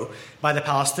decade ago by the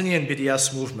Palestinian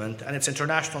BDS movement and its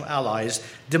international allies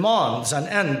demands an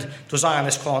end to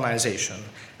Zionist colonization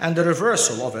and the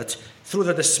reversal of it through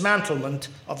the dismantlement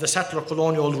of the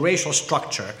settler-colonial racial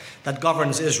structure that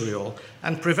governs Israel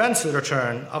and prevents the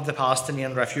return of the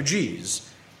Palestinian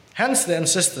refugees. Hence the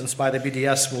insistence by the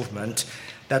BDS movement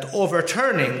that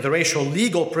overturning the racial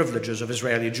legal privileges of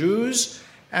Israeli Jews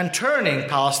and turning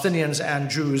Palestinians and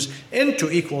Jews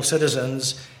into equal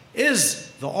citizens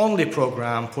is the only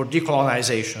program for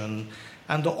decolonization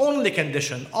and the only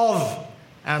condition of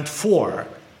and for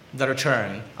the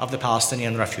return of the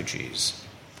Palestinian refugees.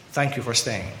 Thank you for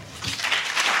staying.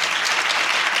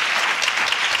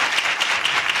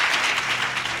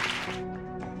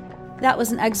 That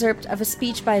was an excerpt of a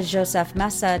speech by Joseph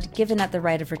Massad given at the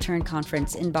Right of Return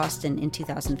conference in Boston in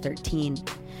 2013.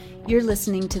 You're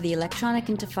listening to the Electronic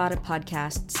Intifada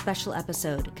podcast special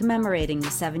episode commemorating the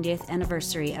 70th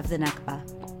anniversary of the Nakba.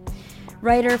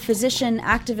 Writer, physician,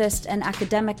 activist, and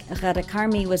academic Ghada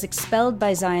Karmi was expelled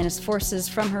by Zionist forces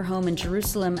from her home in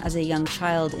Jerusalem as a young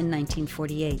child in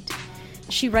 1948.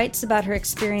 She writes about her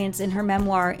experience in her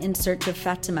memoir In Search of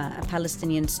Fatima, a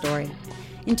Palestinian story.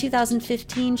 In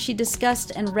 2015, she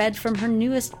discussed and read from her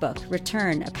newest book,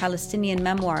 Return, a Palestinian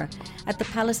memoir, at the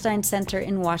Palestine Center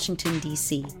in Washington,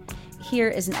 D.C. Here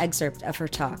is an excerpt of her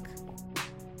talk.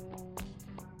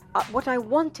 What I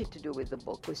wanted to do with the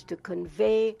book was to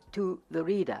convey to the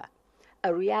reader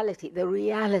a reality,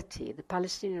 the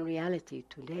Palestinian reality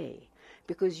today.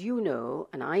 Because you know,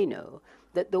 and I know,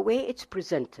 that the way it's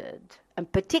presented,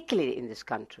 and particularly in this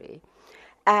country,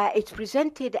 it's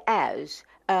presented as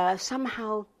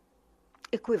somehow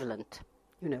equivalent,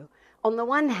 you know. On the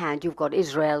one hand, you've got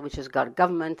Israel, which has got a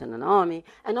government and an army,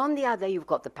 and on the other, you've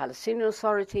got the Palestinian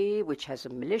Authority, which has a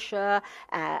militia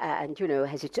and, you know,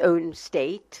 has its own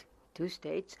state, 2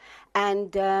 states,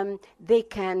 and they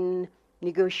can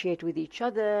negotiate with each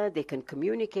other, they can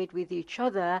communicate with each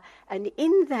other, and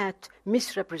in that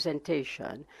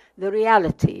misrepresentation, the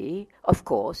reality, of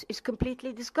course, is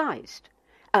completely disguised.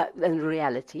 And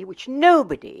reality, which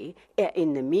nobody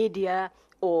in the media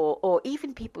or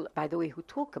even people, by the way, who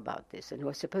talk about this and who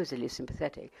are supposedly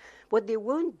sympathetic, what they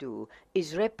won't do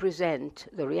is represent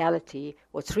the reality,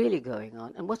 what's really going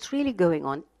on. And what's really going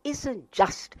on isn't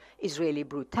just Israeli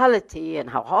brutality and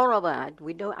how horrible,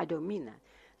 I don't mean that.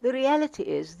 The reality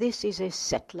is this is a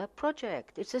settler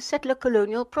project. It's a settler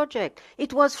colonial project.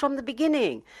 It was from the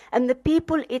beginning. And the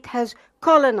people it has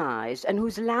colonized and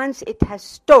whose lands it has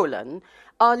stolen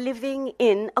are living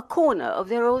in a corner of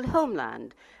their old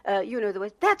homeland.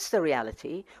 That's the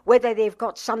reality. Whether they've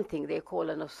got something they call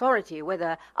an authority,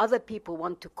 whether other people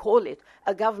want to call it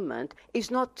a government, is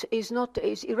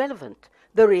irrelevant.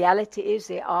 The reality is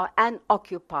they are an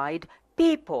occupied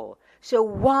people. So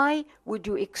why would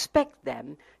you expect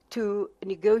them to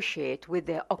negotiate with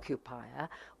their occupier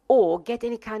or get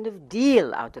any kind of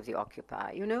deal out of the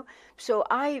occupier, you know? So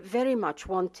I very much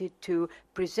wanted to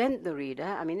present the reader.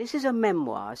 I mean, this is a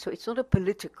memoir, so it's not a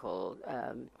political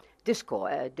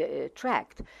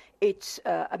tract. It's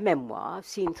a memoir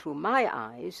seen through my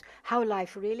eyes, how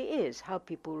life really is, how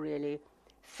people really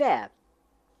fare.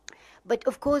 But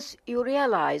of course, you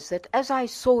realize that as I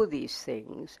saw these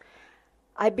things,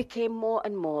 I became more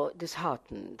and more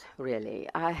disheartened, really.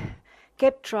 I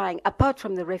kept trying, apart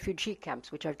from the refugee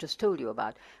camps, which I've just told you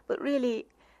about, but really,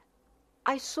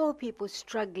 I saw people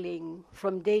struggling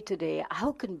from day to day.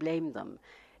 Who can blame them?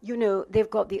 You know, they've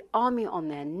got the army on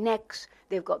their necks,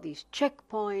 they've got these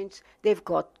checkpoints, they've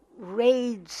got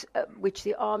raids, which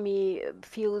the army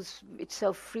feels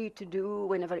itself free to do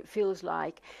whenever it feels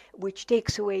like, which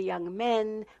takes away young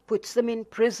men, puts them in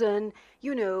prison,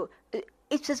 you know.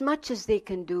 It's as much as they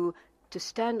can do to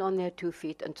stand on their 2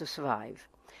 feet and to survive.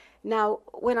 Now,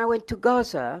 when I went to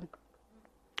Gaza,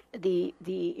 the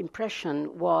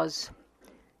impression was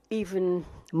even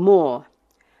more,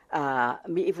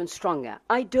 even stronger.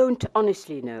 I don't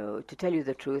honestly know, to tell you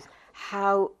the truth,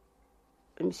 how.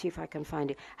 Let me see if I can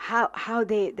find it. How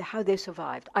they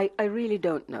survived. I really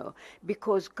don't know,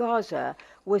 because Gaza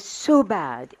was so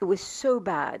bad. It was so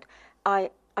bad.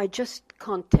 I just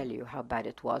can't tell you how bad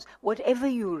it was. Whatever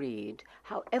you read,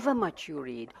 however much you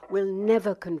read, will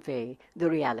never convey the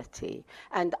reality.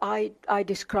 And I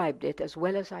described it as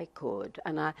well as I could.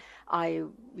 And I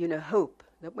hope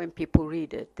that when people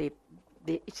read it,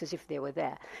 it's as if they were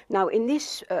there. Now, in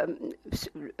this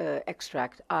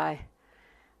extract, I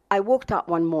walked out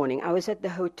one morning. I was at the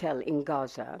hotel in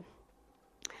Gaza.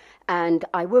 And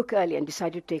I woke early and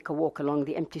decided to take a walk along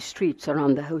the empty streets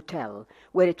around the hotel,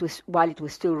 while it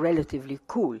was still relatively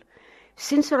cool.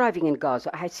 Since arriving in Gaza,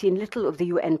 I had seen little of the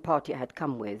UN party I had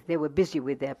come with. They were busy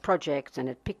with their projects and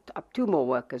had picked up 2 more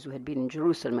workers who had been in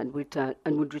Jerusalem and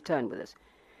would return with us.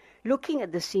 Looking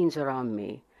at the scenes around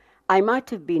me, I might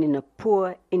have been in a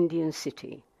poor Indian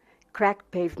city.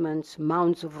 Cracked pavements,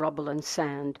 mounds of rubble and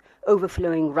sand,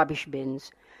 overflowing rubbish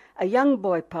bins. A young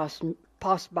boy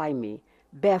passed by me,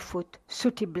 barefoot,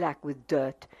 sooty black with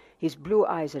dirt, his blue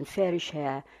eyes and fairish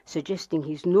hair suggesting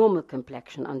his normal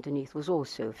complexion underneath was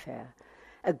also fair.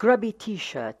 A grubby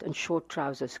T-shirt and short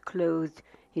trousers clothed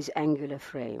his angular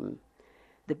frame.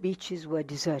 The beaches were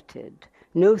deserted,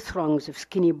 no throngs of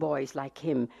skinny boys like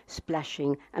him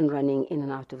splashing and running in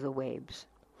and out of the waves.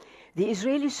 The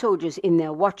Israeli soldiers in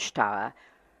their watchtower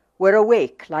were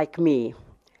awake like me,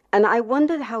 And I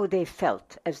wondered how they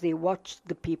felt as they watched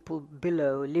the people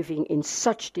below living in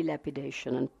such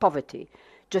dilapidation and poverty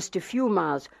just a few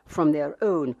miles from their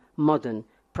own modern,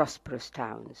 prosperous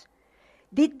towns.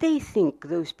 Did they think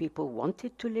those people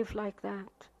wanted to live like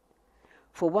that?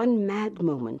 For one mad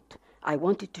moment, I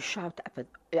wanted to shout up at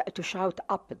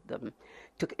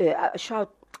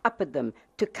them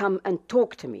to come and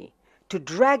talk to me, to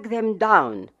drag them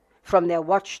down from their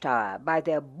watchtower by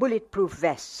their bulletproof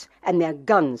vests and their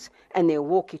guns and their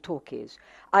walkie-talkies.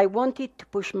 I wanted to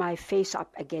push my face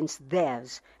up against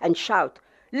theirs and shout,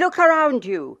 "Look around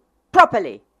you,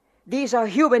 properly. These are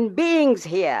human beings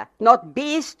here, not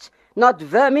beasts, not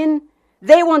vermin.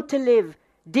 They want to live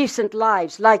decent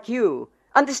lives like you.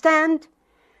 Understand?"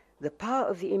 The power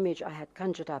of the image I had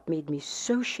conjured up made me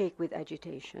so shake with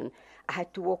agitation, I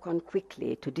had to walk on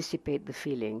quickly to dissipate the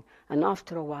feeling, and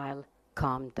after a while,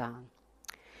 calmed down.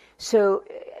 So,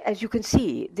 as you can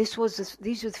see, these were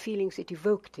the feelings it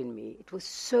evoked in me. It was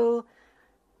so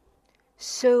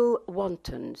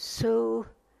wanton, so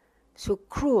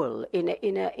cruel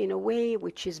in a way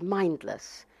which is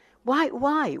mindless.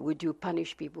 Why would you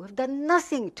punish people who have done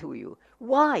nothing to you?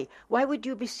 Why? Why would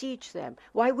you besiege them?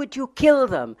 Why would you kill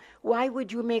them? Why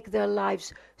would you make their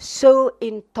lives so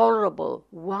intolerable?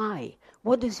 Why?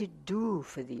 What does it do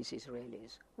for these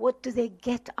Israelis? What do they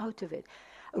get out of it?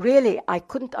 Really, I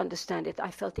couldn't understand it. I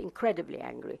felt incredibly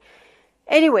angry.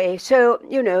 Anyway, so,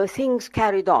 things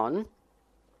carried on.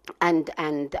 And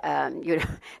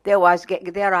there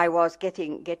I was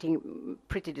getting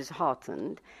pretty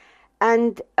disheartened.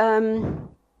 And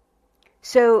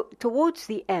so towards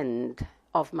the end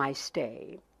of my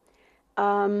stay,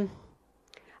 I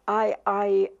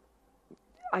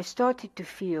started to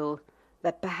feel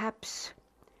that perhaps,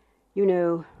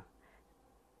 the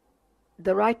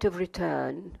right of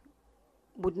return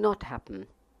would not happen.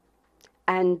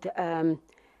 And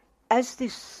as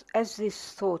this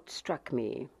thought struck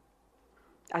me,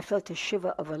 I felt a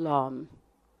shiver of alarm.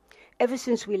 Ever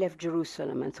since we left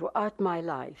Jerusalem and throughout my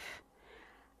life,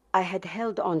 I had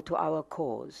held on to our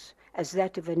cause as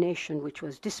that of a nation which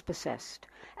was dispossessed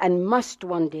and must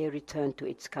one day return to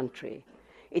its country.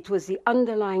 It was the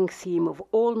underlying theme of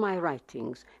all my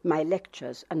writings, my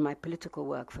lectures, and my political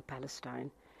work for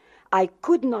Palestine. I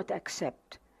could not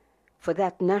accept for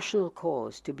that national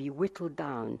cause to be whittled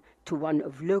down to one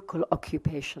of local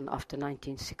occupation after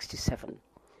 1967.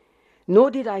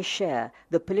 Nor did I share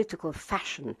the political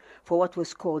fashion for what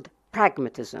was called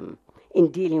pragmatism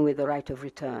in dealing with the right of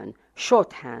return,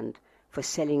 shorthand for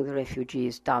selling the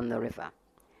refugees down the river.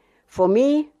 For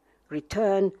me,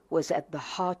 return was at the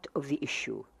heart of the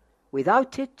issue.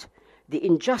 Without it, the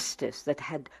injustice that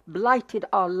had blighted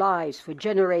our lives for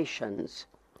generations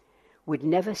would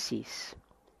never cease.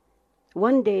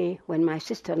 One day, when my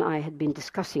sister and I had been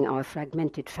discussing our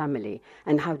fragmented family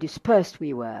and how dispersed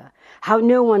we were, how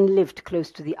no one lived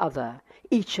close to the other,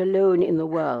 each alone in the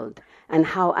world, and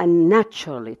how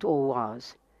unnatural it all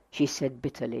was, she said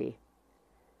bitterly,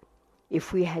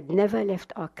 "If we had never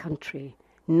left our country,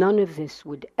 none of this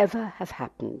would ever have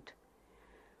happened.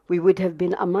 We would have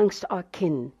been amongst our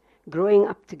kin, growing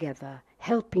up together,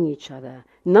 helping each other,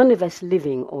 none of us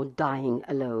living or dying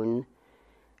alone."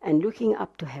 And looking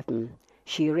up to heaven,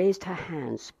 she raised her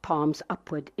hands, palms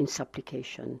upward in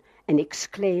supplication, and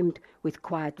exclaimed with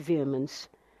quiet vehemence,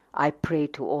 "I pray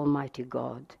to Almighty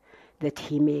God that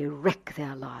He may wreck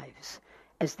their lives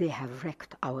as they have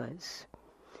wrecked ours."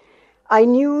 I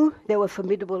knew there were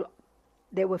formidable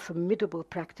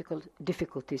practical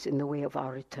difficulties in the way of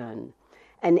our return,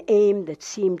 an aim that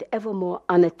seemed ever more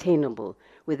unattainable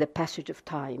with the passage of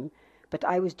time, but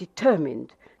I was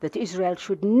determined that Israel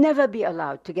should never be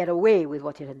allowed to get away with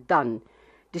what it had done,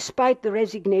 despite the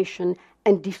resignation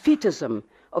and defeatism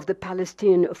of the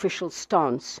Palestinian official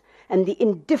stance and the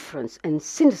indifference and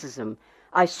cynicism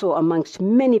I saw amongst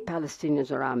many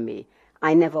Palestinians around me.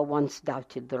 I never once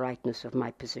doubted the rightness of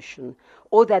my position,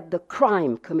 or that the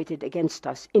crime committed against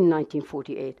us in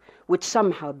 1948 would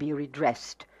somehow be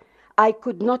redressed. I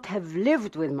could not have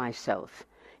lived with myself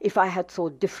if I had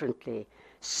thought differently.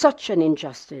 Such an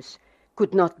injustice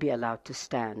could not be allowed to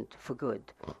stand for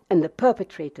good, and the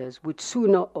perpetrators would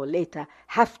sooner or later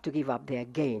have to give up their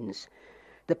gains.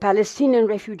 The Palestinian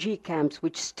refugee camps,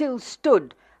 which still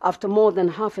stood after more than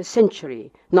half a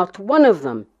century, not one of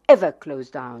them ever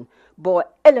closed down, bore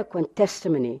eloquent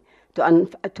testimony to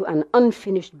an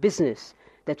unfinished business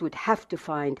that would have to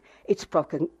find its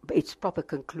proper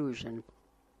conclusion.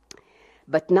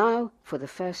 But now, for the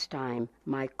first time,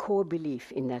 my core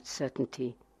belief in that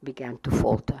certainty began to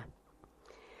falter.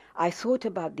 I thought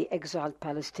about the exiled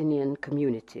Palestinian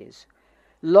communities,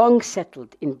 long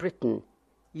settled in Britain,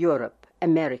 Europe,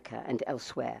 America, and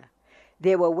elsewhere.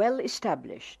 They were well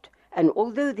established, and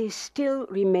although they still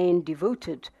remained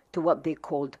devoted to what they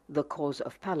called the cause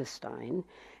of Palestine,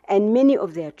 and many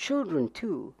of their children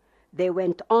too, they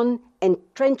went on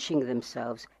entrenching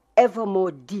themselves ever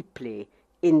more deeply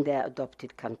in their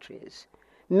adopted countries.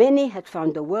 Many had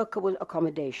found a workable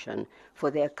accommodation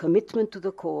for their commitment to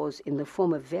the cause in the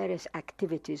form of various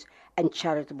activities and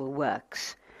charitable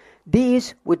works.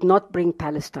 These would not bring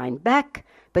Palestine back,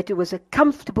 but it was a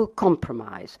comfortable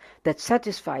compromise that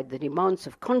satisfied the demands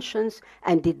of conscience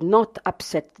and did not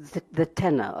upset the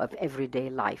tenor of everyday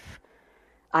life.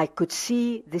 I could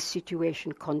see this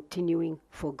situation continuing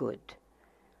for good.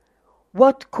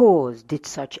 What cause did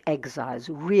such exiles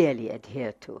really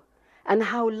adhere to? And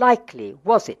how likely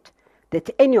was it that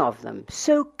any of them,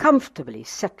 so comfortably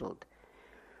settled,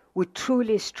 would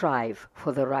truly strive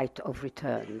for the right of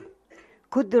return?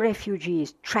 Could the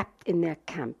refugees trapped in their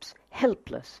camps,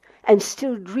 helpless and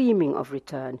still dreaming of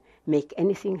return, make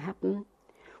anything happen?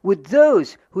 Would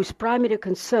those whose primary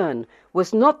concern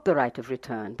was not the right of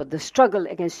return, but the struggle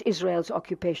against Israel's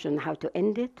occupation and how to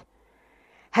end it?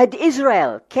 Had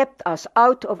Israel kept us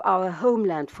out of our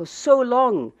homeland for so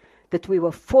long that we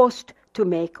were forced to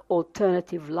make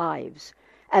alternative lives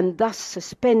and thus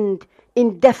suspend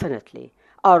indefinitely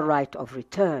our right of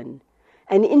return?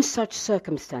 And in such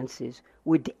circumstances,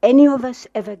 would any of us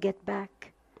ever get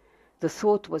back? The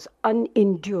thought was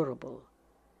unendurable.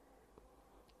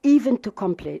 Even to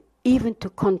contemplate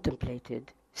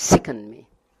it sickened me.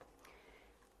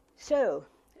 So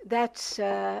that's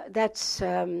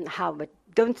how, but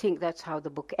don't think that's how the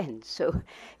book ends. So,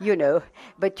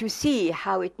 but you see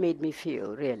how it made me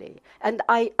feel, really. And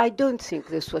I don't think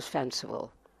this was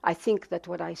fanciful. I think that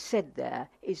what I said there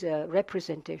is a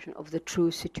representation of the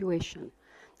true situation.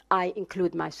 I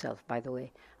include myself, by the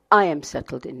way. I am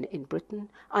settled in Britain.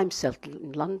 I'm settled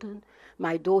in London.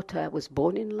 My daughter was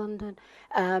born in London.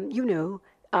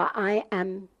 I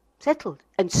am settled.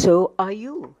 And so are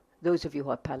you. Those of you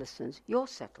who are Palestinians, you're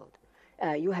settled.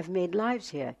 You have made lives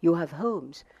here. You have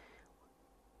homes.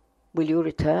 Will you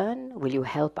return? Will you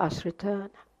help us return?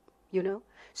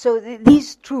 So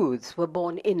these truths were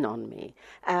borne in on me.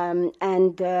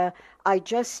 I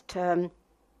just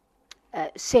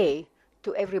say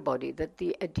to everybody that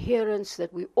the adherence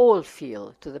that we all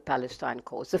feel to the Palestine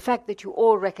cause, the fact that you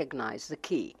all recognize the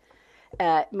key,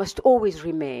 must always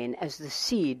remain as the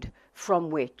seed from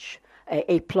which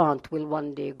a plant will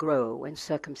one day grow when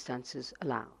circumstances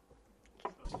allow.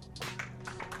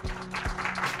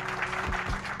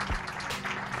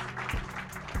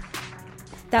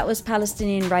 That was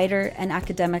Palestinian writer and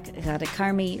academic Ghada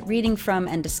Karmi reading from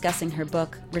and discussing her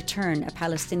book, Return, a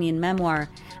Palestinian Memoir,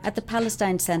 at the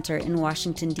Palestine Center in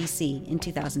Washington, D.C. in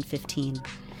 2015.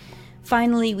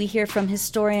 Finally, we hear from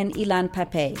historian Ilan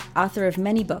Pappé, author of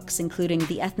many books, including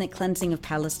The Ethnic Cleansing of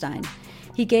Palestine.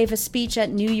 He gave a speech at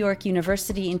New York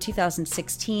University in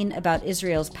 2016 about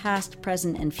Israel's past,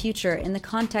 present, and future in the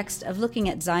context of looking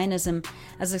at Zionism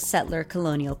as a settler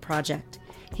colonial project.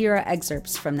 Here are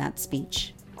excerpts from that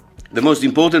speech. The most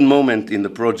important moment in the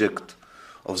project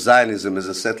of Zionism as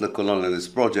a settler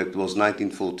colonialist project was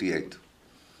 1948.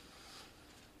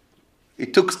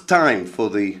 It took time for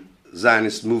the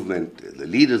Zionist movement, the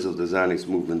leaders of the Zionist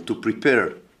movement, to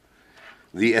prepare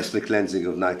the ethnic cleansing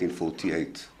of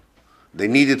 1948. They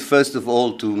needed, first of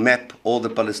all, to map all the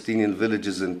Palestinian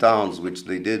villages and towns, which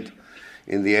they did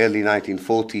in the early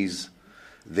 1940s.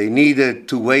 They needed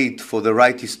to wait for the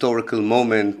right historical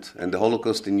moment, and the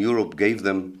Holocaust in Europe gave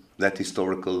them that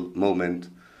historical moment.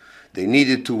 They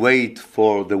needed to wait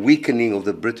for the weakening of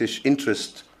the British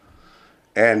interest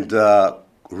and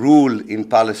rule in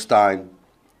Palestine.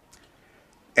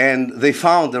 And they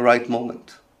found the right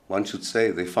moment. One should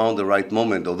say they found the right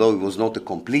moment, although it was not a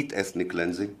complete ethnic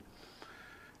cleansing.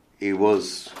 It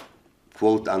was,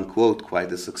 quote unquote,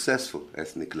 quite a successful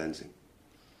ethnic cleansing.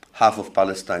 Half of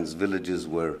Palestine's villages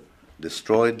were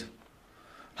destroyed.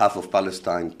 Half of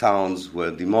Palestine's towns were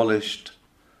demolished.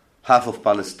 Half of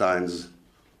Palestine's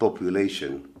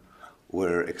population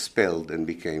were expelled and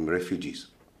became refugees.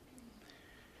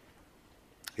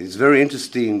 It is very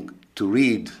interesting to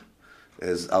read,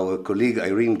 as our colleague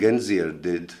Irene Genzier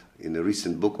did in a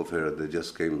recent book of her that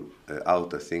just came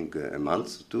out, I think, a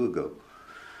month or two ago,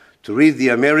 to read the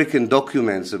American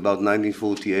documents about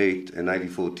 1948 and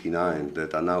 1949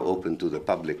 that are now open to the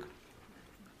public.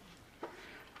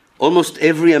 Almost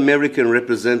every American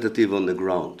representative on the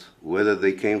ground, whether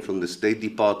they came from the State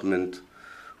Department,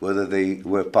 whether they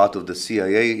were part of the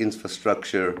CIA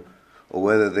infrastructure, or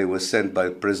whether they were sent by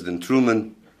President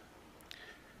Truman,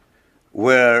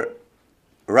 were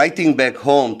writing back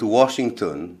home to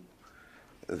Washington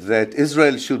that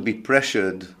Israel should be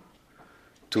pressured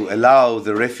to allow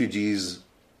the refugees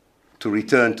to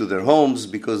return to their homes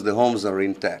because the homes are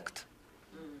intact,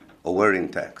 or were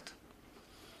intact.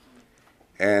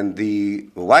 And the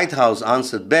White House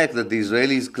answered back that the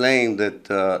Israelis claimed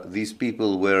that these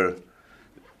people were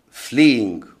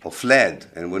fleeing or fled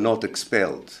and were not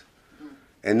expelled.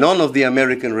 And none of the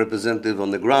American representatives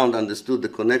on the ground understood the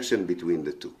connection between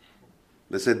the two.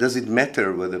 They said, does it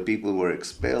matter whether people were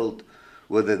expelled,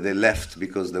 whether they left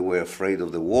because they were afraid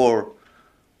of the war?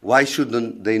 Why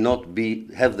shouldn't they not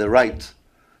have the right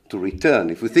to return?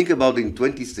 If we think about in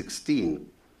 2016,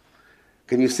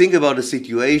 can you think about a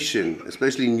situation,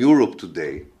 especially in Europe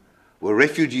today, where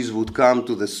refugees would come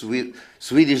to the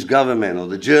Swedish government or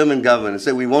the German government and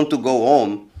say, we want to go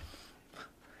home,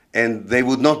 and they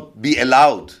would not be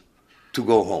allowed to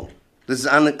go home? This is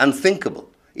unthinkable.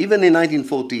 Even in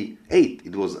 1948,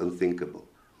 it was unthinkable.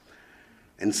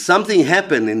 And something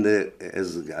happened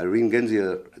as Irene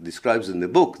Genzier describes in the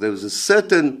book, there was a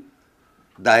certain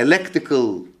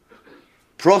dialectical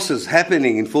process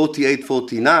happening in 48,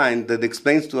 49 that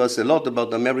explains to us a lot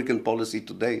about American policy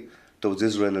today towards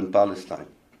Israel and Palestine.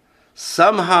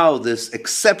 Somehow this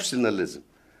exceptionalism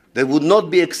that would not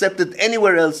be accepted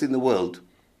anywhere else in the world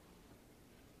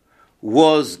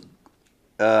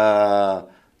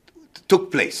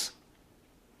took place.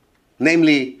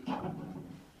 Namely,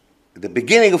 at the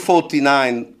beginning of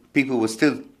 49, people were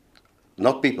still,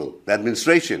 not people, the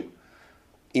administration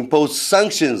imposed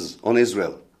sanctions on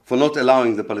Israel for not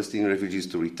allowing the Palestinian refugees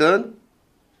to return.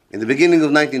 In the beginning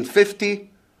of 1950,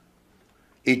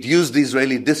 it used the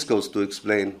Israeli discourse to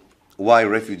explain why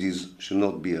refugees should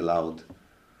not be allowed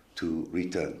to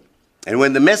return. And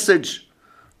when the message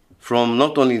from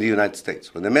not only the United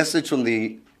States, when the message from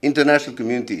the international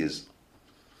community is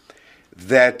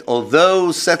that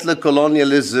although settler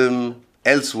colonialism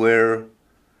elsewhere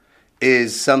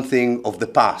is something of the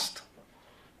past,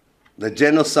 the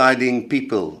genociding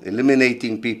people,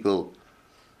 eliminating people,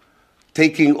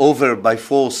 taking over by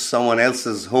force someone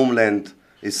else's homeland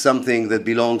is something that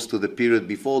belongs to the period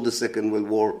before the Second World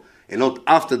War and not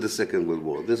after the Second World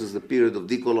War. This is the period of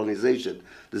decolonization.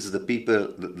 This is the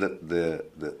period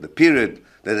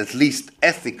that, at least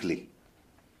ethically,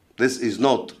 this is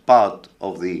not part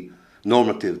of the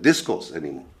normative discourse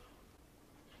anymore.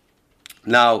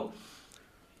 Now,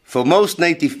 for most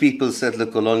native people, settler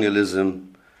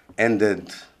colonialism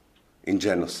ended in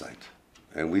genocide.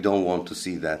 And we don't want to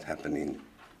see that happening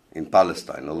in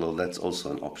Palestine, although that's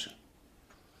also an option.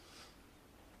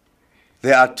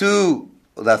 There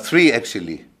are three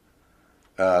actually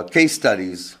case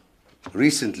studies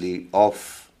recently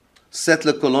of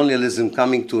settler colonialism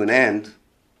coming to an end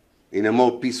in a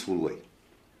more peaceful way.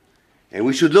 And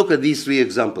we should look at these three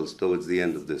examples towards the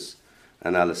end of this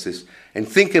analysis and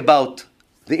think about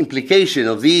the implication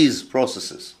of these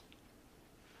processes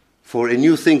for a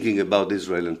new thinking about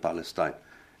Israel and Palestine.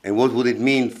 And what would it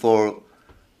mean for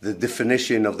the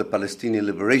definition of the Palestinian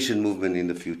liberation movement in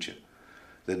the future?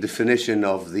 The definition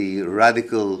of the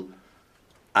radical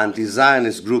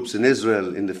anti-Zionist groups in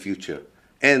Israel in the future,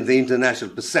 and the international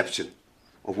perception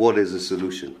of what is a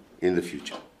solution in the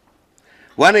future.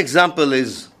 One example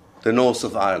is the north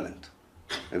of Ireland,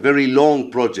 a very long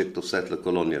project of settler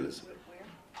colonialism.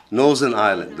 Northern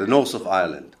Ireland, the north of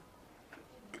Ireland.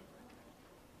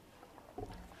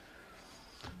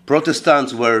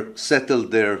 Protestants were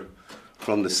settled there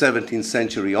from the 17th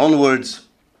century onwards.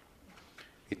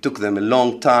 It took them a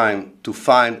long time to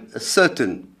find a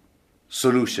certain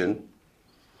solution.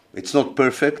 It's not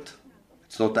perfect,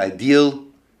 it's not ideal,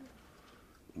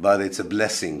 but it's a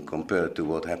blessing compared to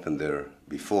what happened there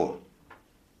before.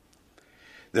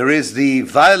 There is the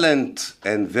violent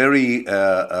and very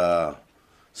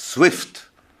swift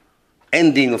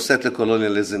ending of settler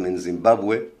colonialism in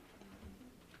Zimbabwe,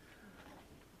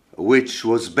 which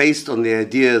was based on the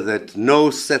idea that no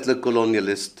settler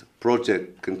colonialist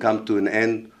project can come to an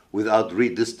end without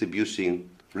redistribution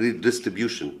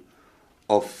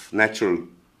of natural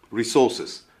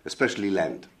resources, especially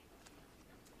land.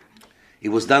 It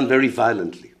was done very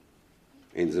violently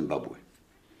in Zimbabwe.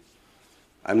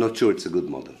 I'm not sure it's a good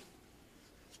model.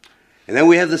 And then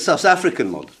we have the South African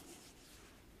model,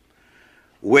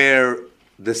 where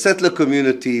the settler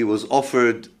community was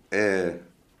offered a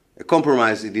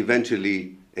compromise it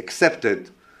eventually accepted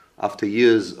after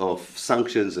years of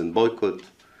sanctions and boycott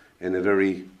and a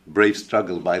very brave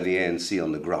struggle by the ANC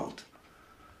on the ground.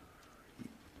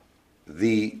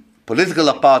 The political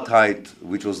apartheid,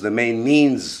 which was the main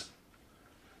means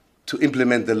to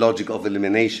implement the logic of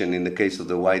elimination in the case of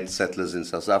the white settlers in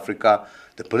South Africa,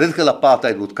 the political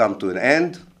apartheid would come to an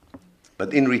end,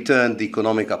 But in return, the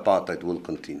economic apartheid will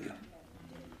continue.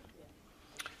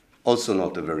 Also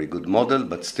not a very good model,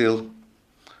 but still,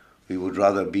 we would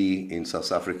rather be in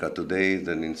South Africa today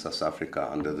than in South Africa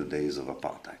under the days of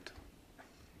apartheid.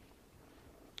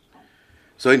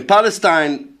 So in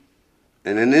Palestine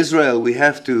and in Israel, we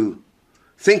have to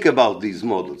think about these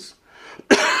models,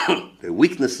 their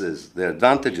weaknesses, their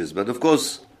advantages. But of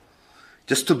course,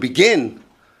 just to begin,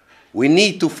 we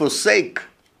need to forsake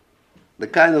the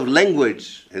kind of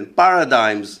language and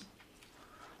paradigms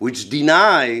which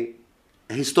deny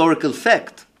a historical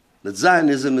fact that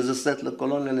Zionism is a settler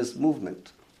colonialist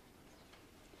movement.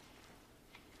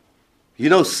 You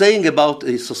know, saying about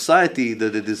a society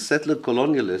that it is settler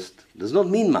colonialist does not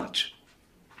mean much.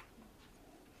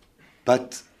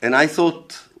 And I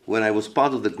thought when I was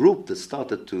part of the group that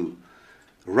started to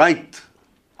write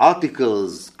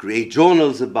articles, create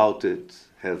journals about it,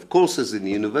 have courses in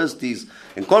universities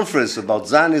and conferences about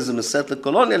Zionism and settler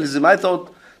colonialism, I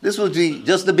thought this would be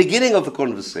just the beginning of a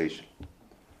conversation.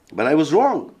 But I was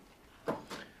wrong.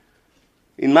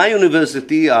 In my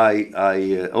university,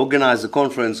 I organized a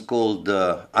conference called,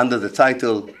 under the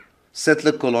title,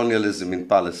 Settler Colonialism in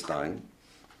Palestine.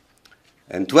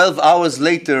 And 12 hours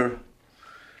later,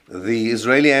 the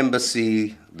Israeli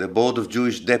embassy, the Board of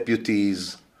Jewish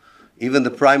Deputies, even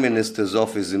the Prime Minister's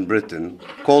office in Britain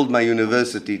called my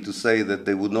university to say that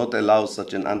they would not allow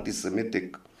such an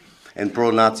anti-Semitic and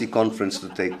pro-Nazi conference to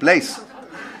take place.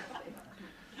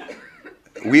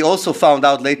 We also found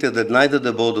out later that neither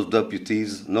the Board of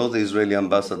Deputies, nor the Israeli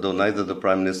ambassador, neither the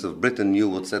Prime Minister of Britain knew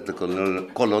what settler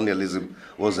colonialism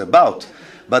was about.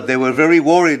 But they were very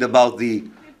worried about the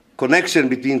connection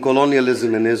between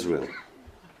colonialism and Israel.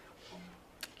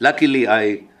 Luckily,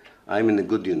 I'm in a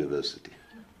good university.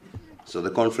 So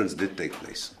the conference did take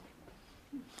place.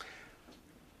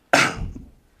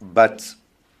 But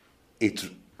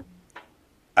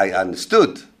I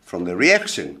understood from the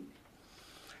reaction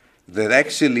that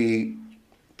actually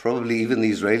probably even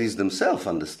the Israelis themselves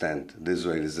understand the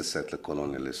Israel is a settler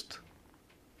colonialist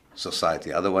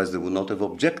society. Otherwise, they would not have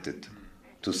objected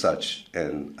to such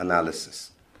an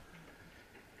analysis.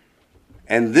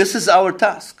 And this is our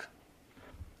task.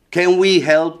 Can we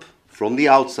help from the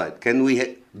outside? Can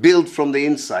we build from the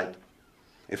inside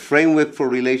a framework for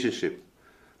relationship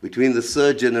between the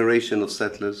third generation of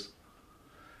settlers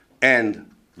and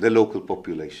the local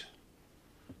population?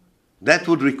 That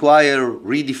would require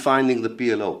redefining the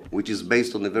PLO, which is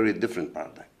based on a very different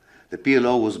paradigm. The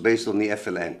PLO was based on the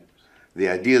FLN, the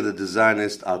idea that the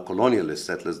Zionists are colonialist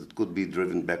settlers that could be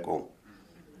driven back home.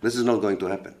 This is not going to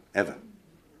happen, ever.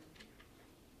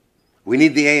 We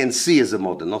need the ANC as a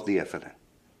model, not the FLN.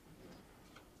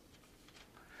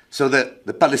 So that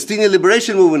the Palestinian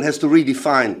Liberation Movement has to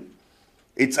redefine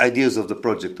its ideas of the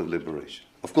project of liberation.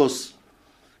 Of course,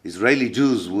 Israeli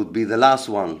Jews would be the last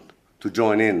one to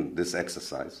join in this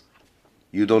exercise.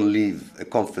 You don't leave a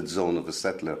comfort zone of a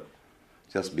settler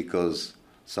just because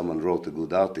someone wrote a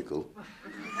good article.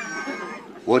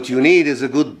 What you need is a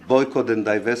good boycott and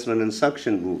divestment and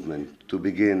sanction movement to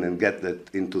begin and get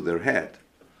that into their head.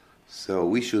 So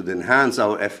we should enhance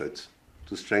our efforts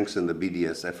to strengthen the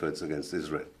BDS efforts against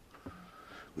Israel.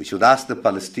 We should ask the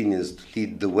Palestinians to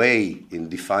lead the way in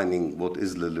defining what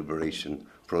is the liberation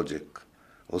project,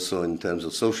 also in terms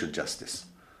of social justice,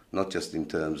 not just in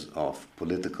terms of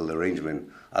political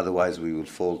arrangement. Otherwise, we will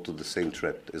fall to the same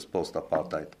trap as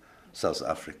post-apartheid South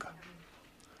Africa.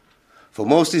 For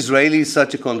most Israelis,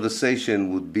 such a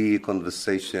conversation would be a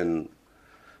conversation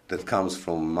that comes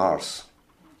from Mars.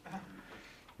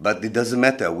 But it doesn't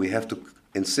matter. We have to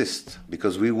insist,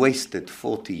 because we wasted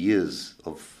 40 years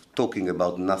of talking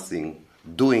about nothing,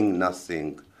 doing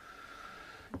nothing,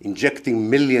 injecting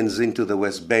millions into the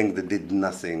West Bank that did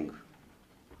nothing,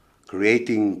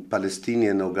 creating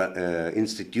Palestinian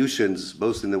institutions,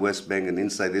 both in the West Bank and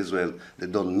inside Israel,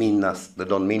 that don't mean nothing, that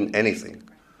don't mean anything.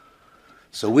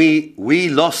 So we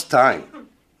lost time,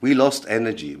 we lost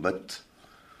energy,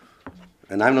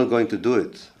 and I'm not going to do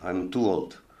it. I'm too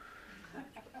old.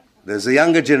 There's a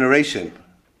younger generation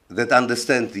that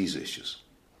understands these issues,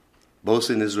 both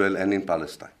in Israel and in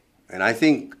Palestine. And I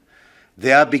think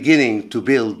they are beginning to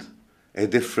build a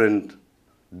different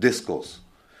discourse.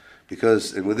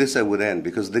 And with this I would end,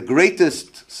 because the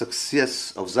greatest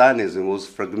success of Zionism was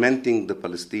fragmenting the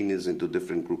Palestinians into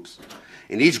different groups.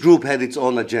 And each group had its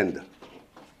own agenda.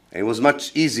 And it was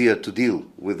much easier to deal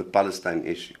with the Palestine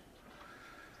issue.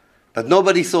 But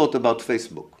nobody thought about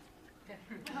Facebook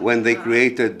when they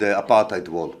created the apartheid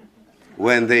wall,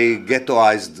 when they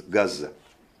ghettoized Gaza.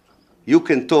 You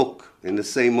can talk in the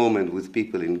same moment with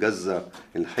people in Gaza,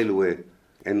 in Hilwe,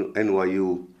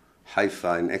 NYU,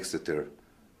 Haifa, and Exeter,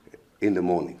 in the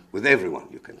morning. With everyone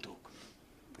you can talk.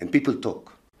 And people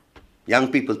talk.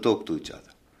 Young people talk to each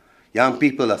other. Young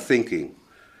people are thinking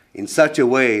in such a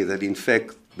way that, in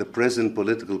fact, the present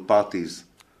political parties,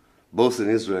 both in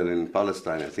Israel and in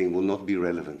Palestine, I think, will not be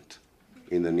relevant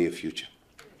in the near future.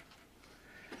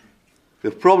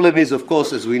 The problem is, of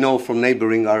course, as we know from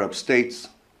neighboring Arab states,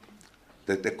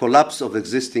 that the collapse of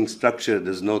existing structure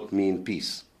does not mean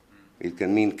peace. It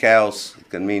can mean chaos, it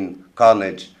can mean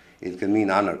carnage, it can mean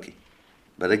anarchy.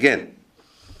 But again,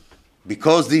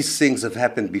 because these things have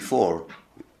happened before,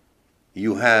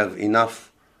 you have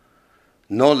enough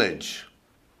knowledge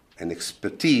and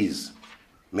expertise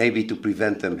maybe to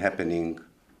prevent them happening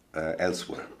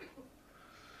elsewhere.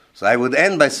 So I would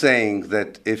end by saying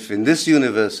that if in this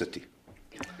university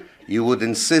you would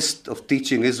insist of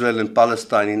teaching Israel and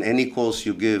Palestine in any course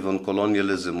you give on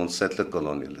colonialism, on settler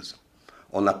colonialism,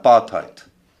 on apartheid,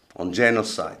 on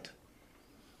genocide,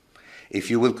 if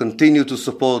you will continue to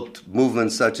support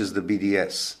movements such as the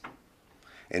BDS,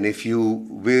 and if you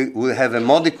will have a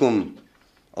modicum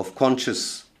of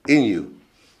conscience in you,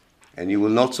 and you will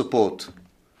not support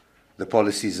the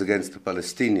policies against the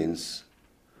Palestinians,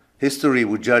 history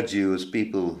would judge you as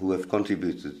people who have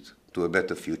contributed to a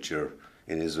better future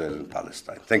in Israel and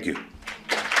Palestine. Thank you.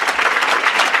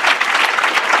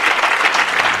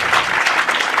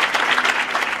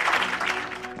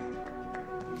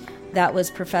 That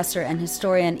was professor and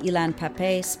historian Ilan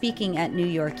Pappé speaking at New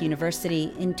York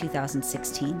University in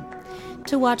 2016.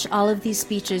 To watch all of these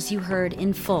speeches you heard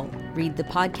in full, read the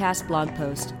podcast blog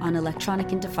post on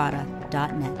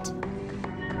electronicintifada.net.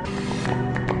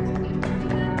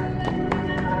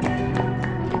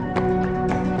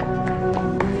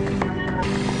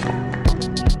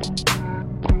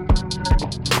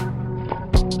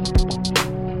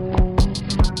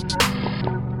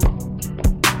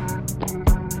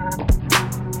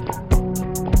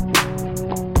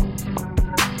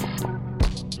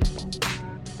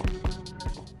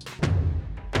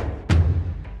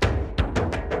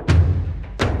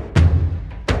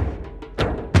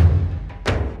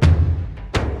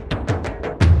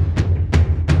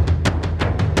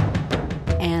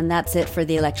 That's it for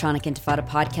the Electronic Intifada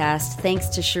podcast. Thanks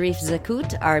to Sharif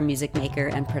Zakut, our music maker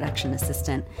and production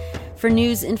assistant. For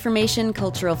news, information,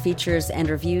 cultural features and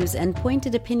reviews, and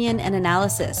pointed opinion and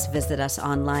analysis, visit us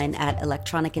online at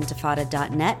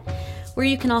electronicintifada.net, where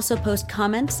you can also post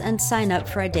comments and sign up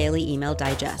for our daily email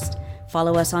digest.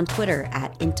 Follow us on Twitter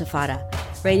at Intifada.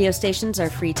 Radio stations are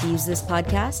free to use this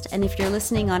podcast, and if you're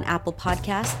listening on Apple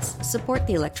Podcasts, support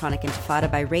the Electronic Intifada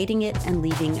by rating it and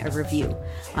leaving a review.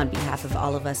 On behalf of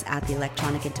all of us at the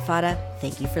Electronic Intifada,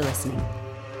 thank you for listening.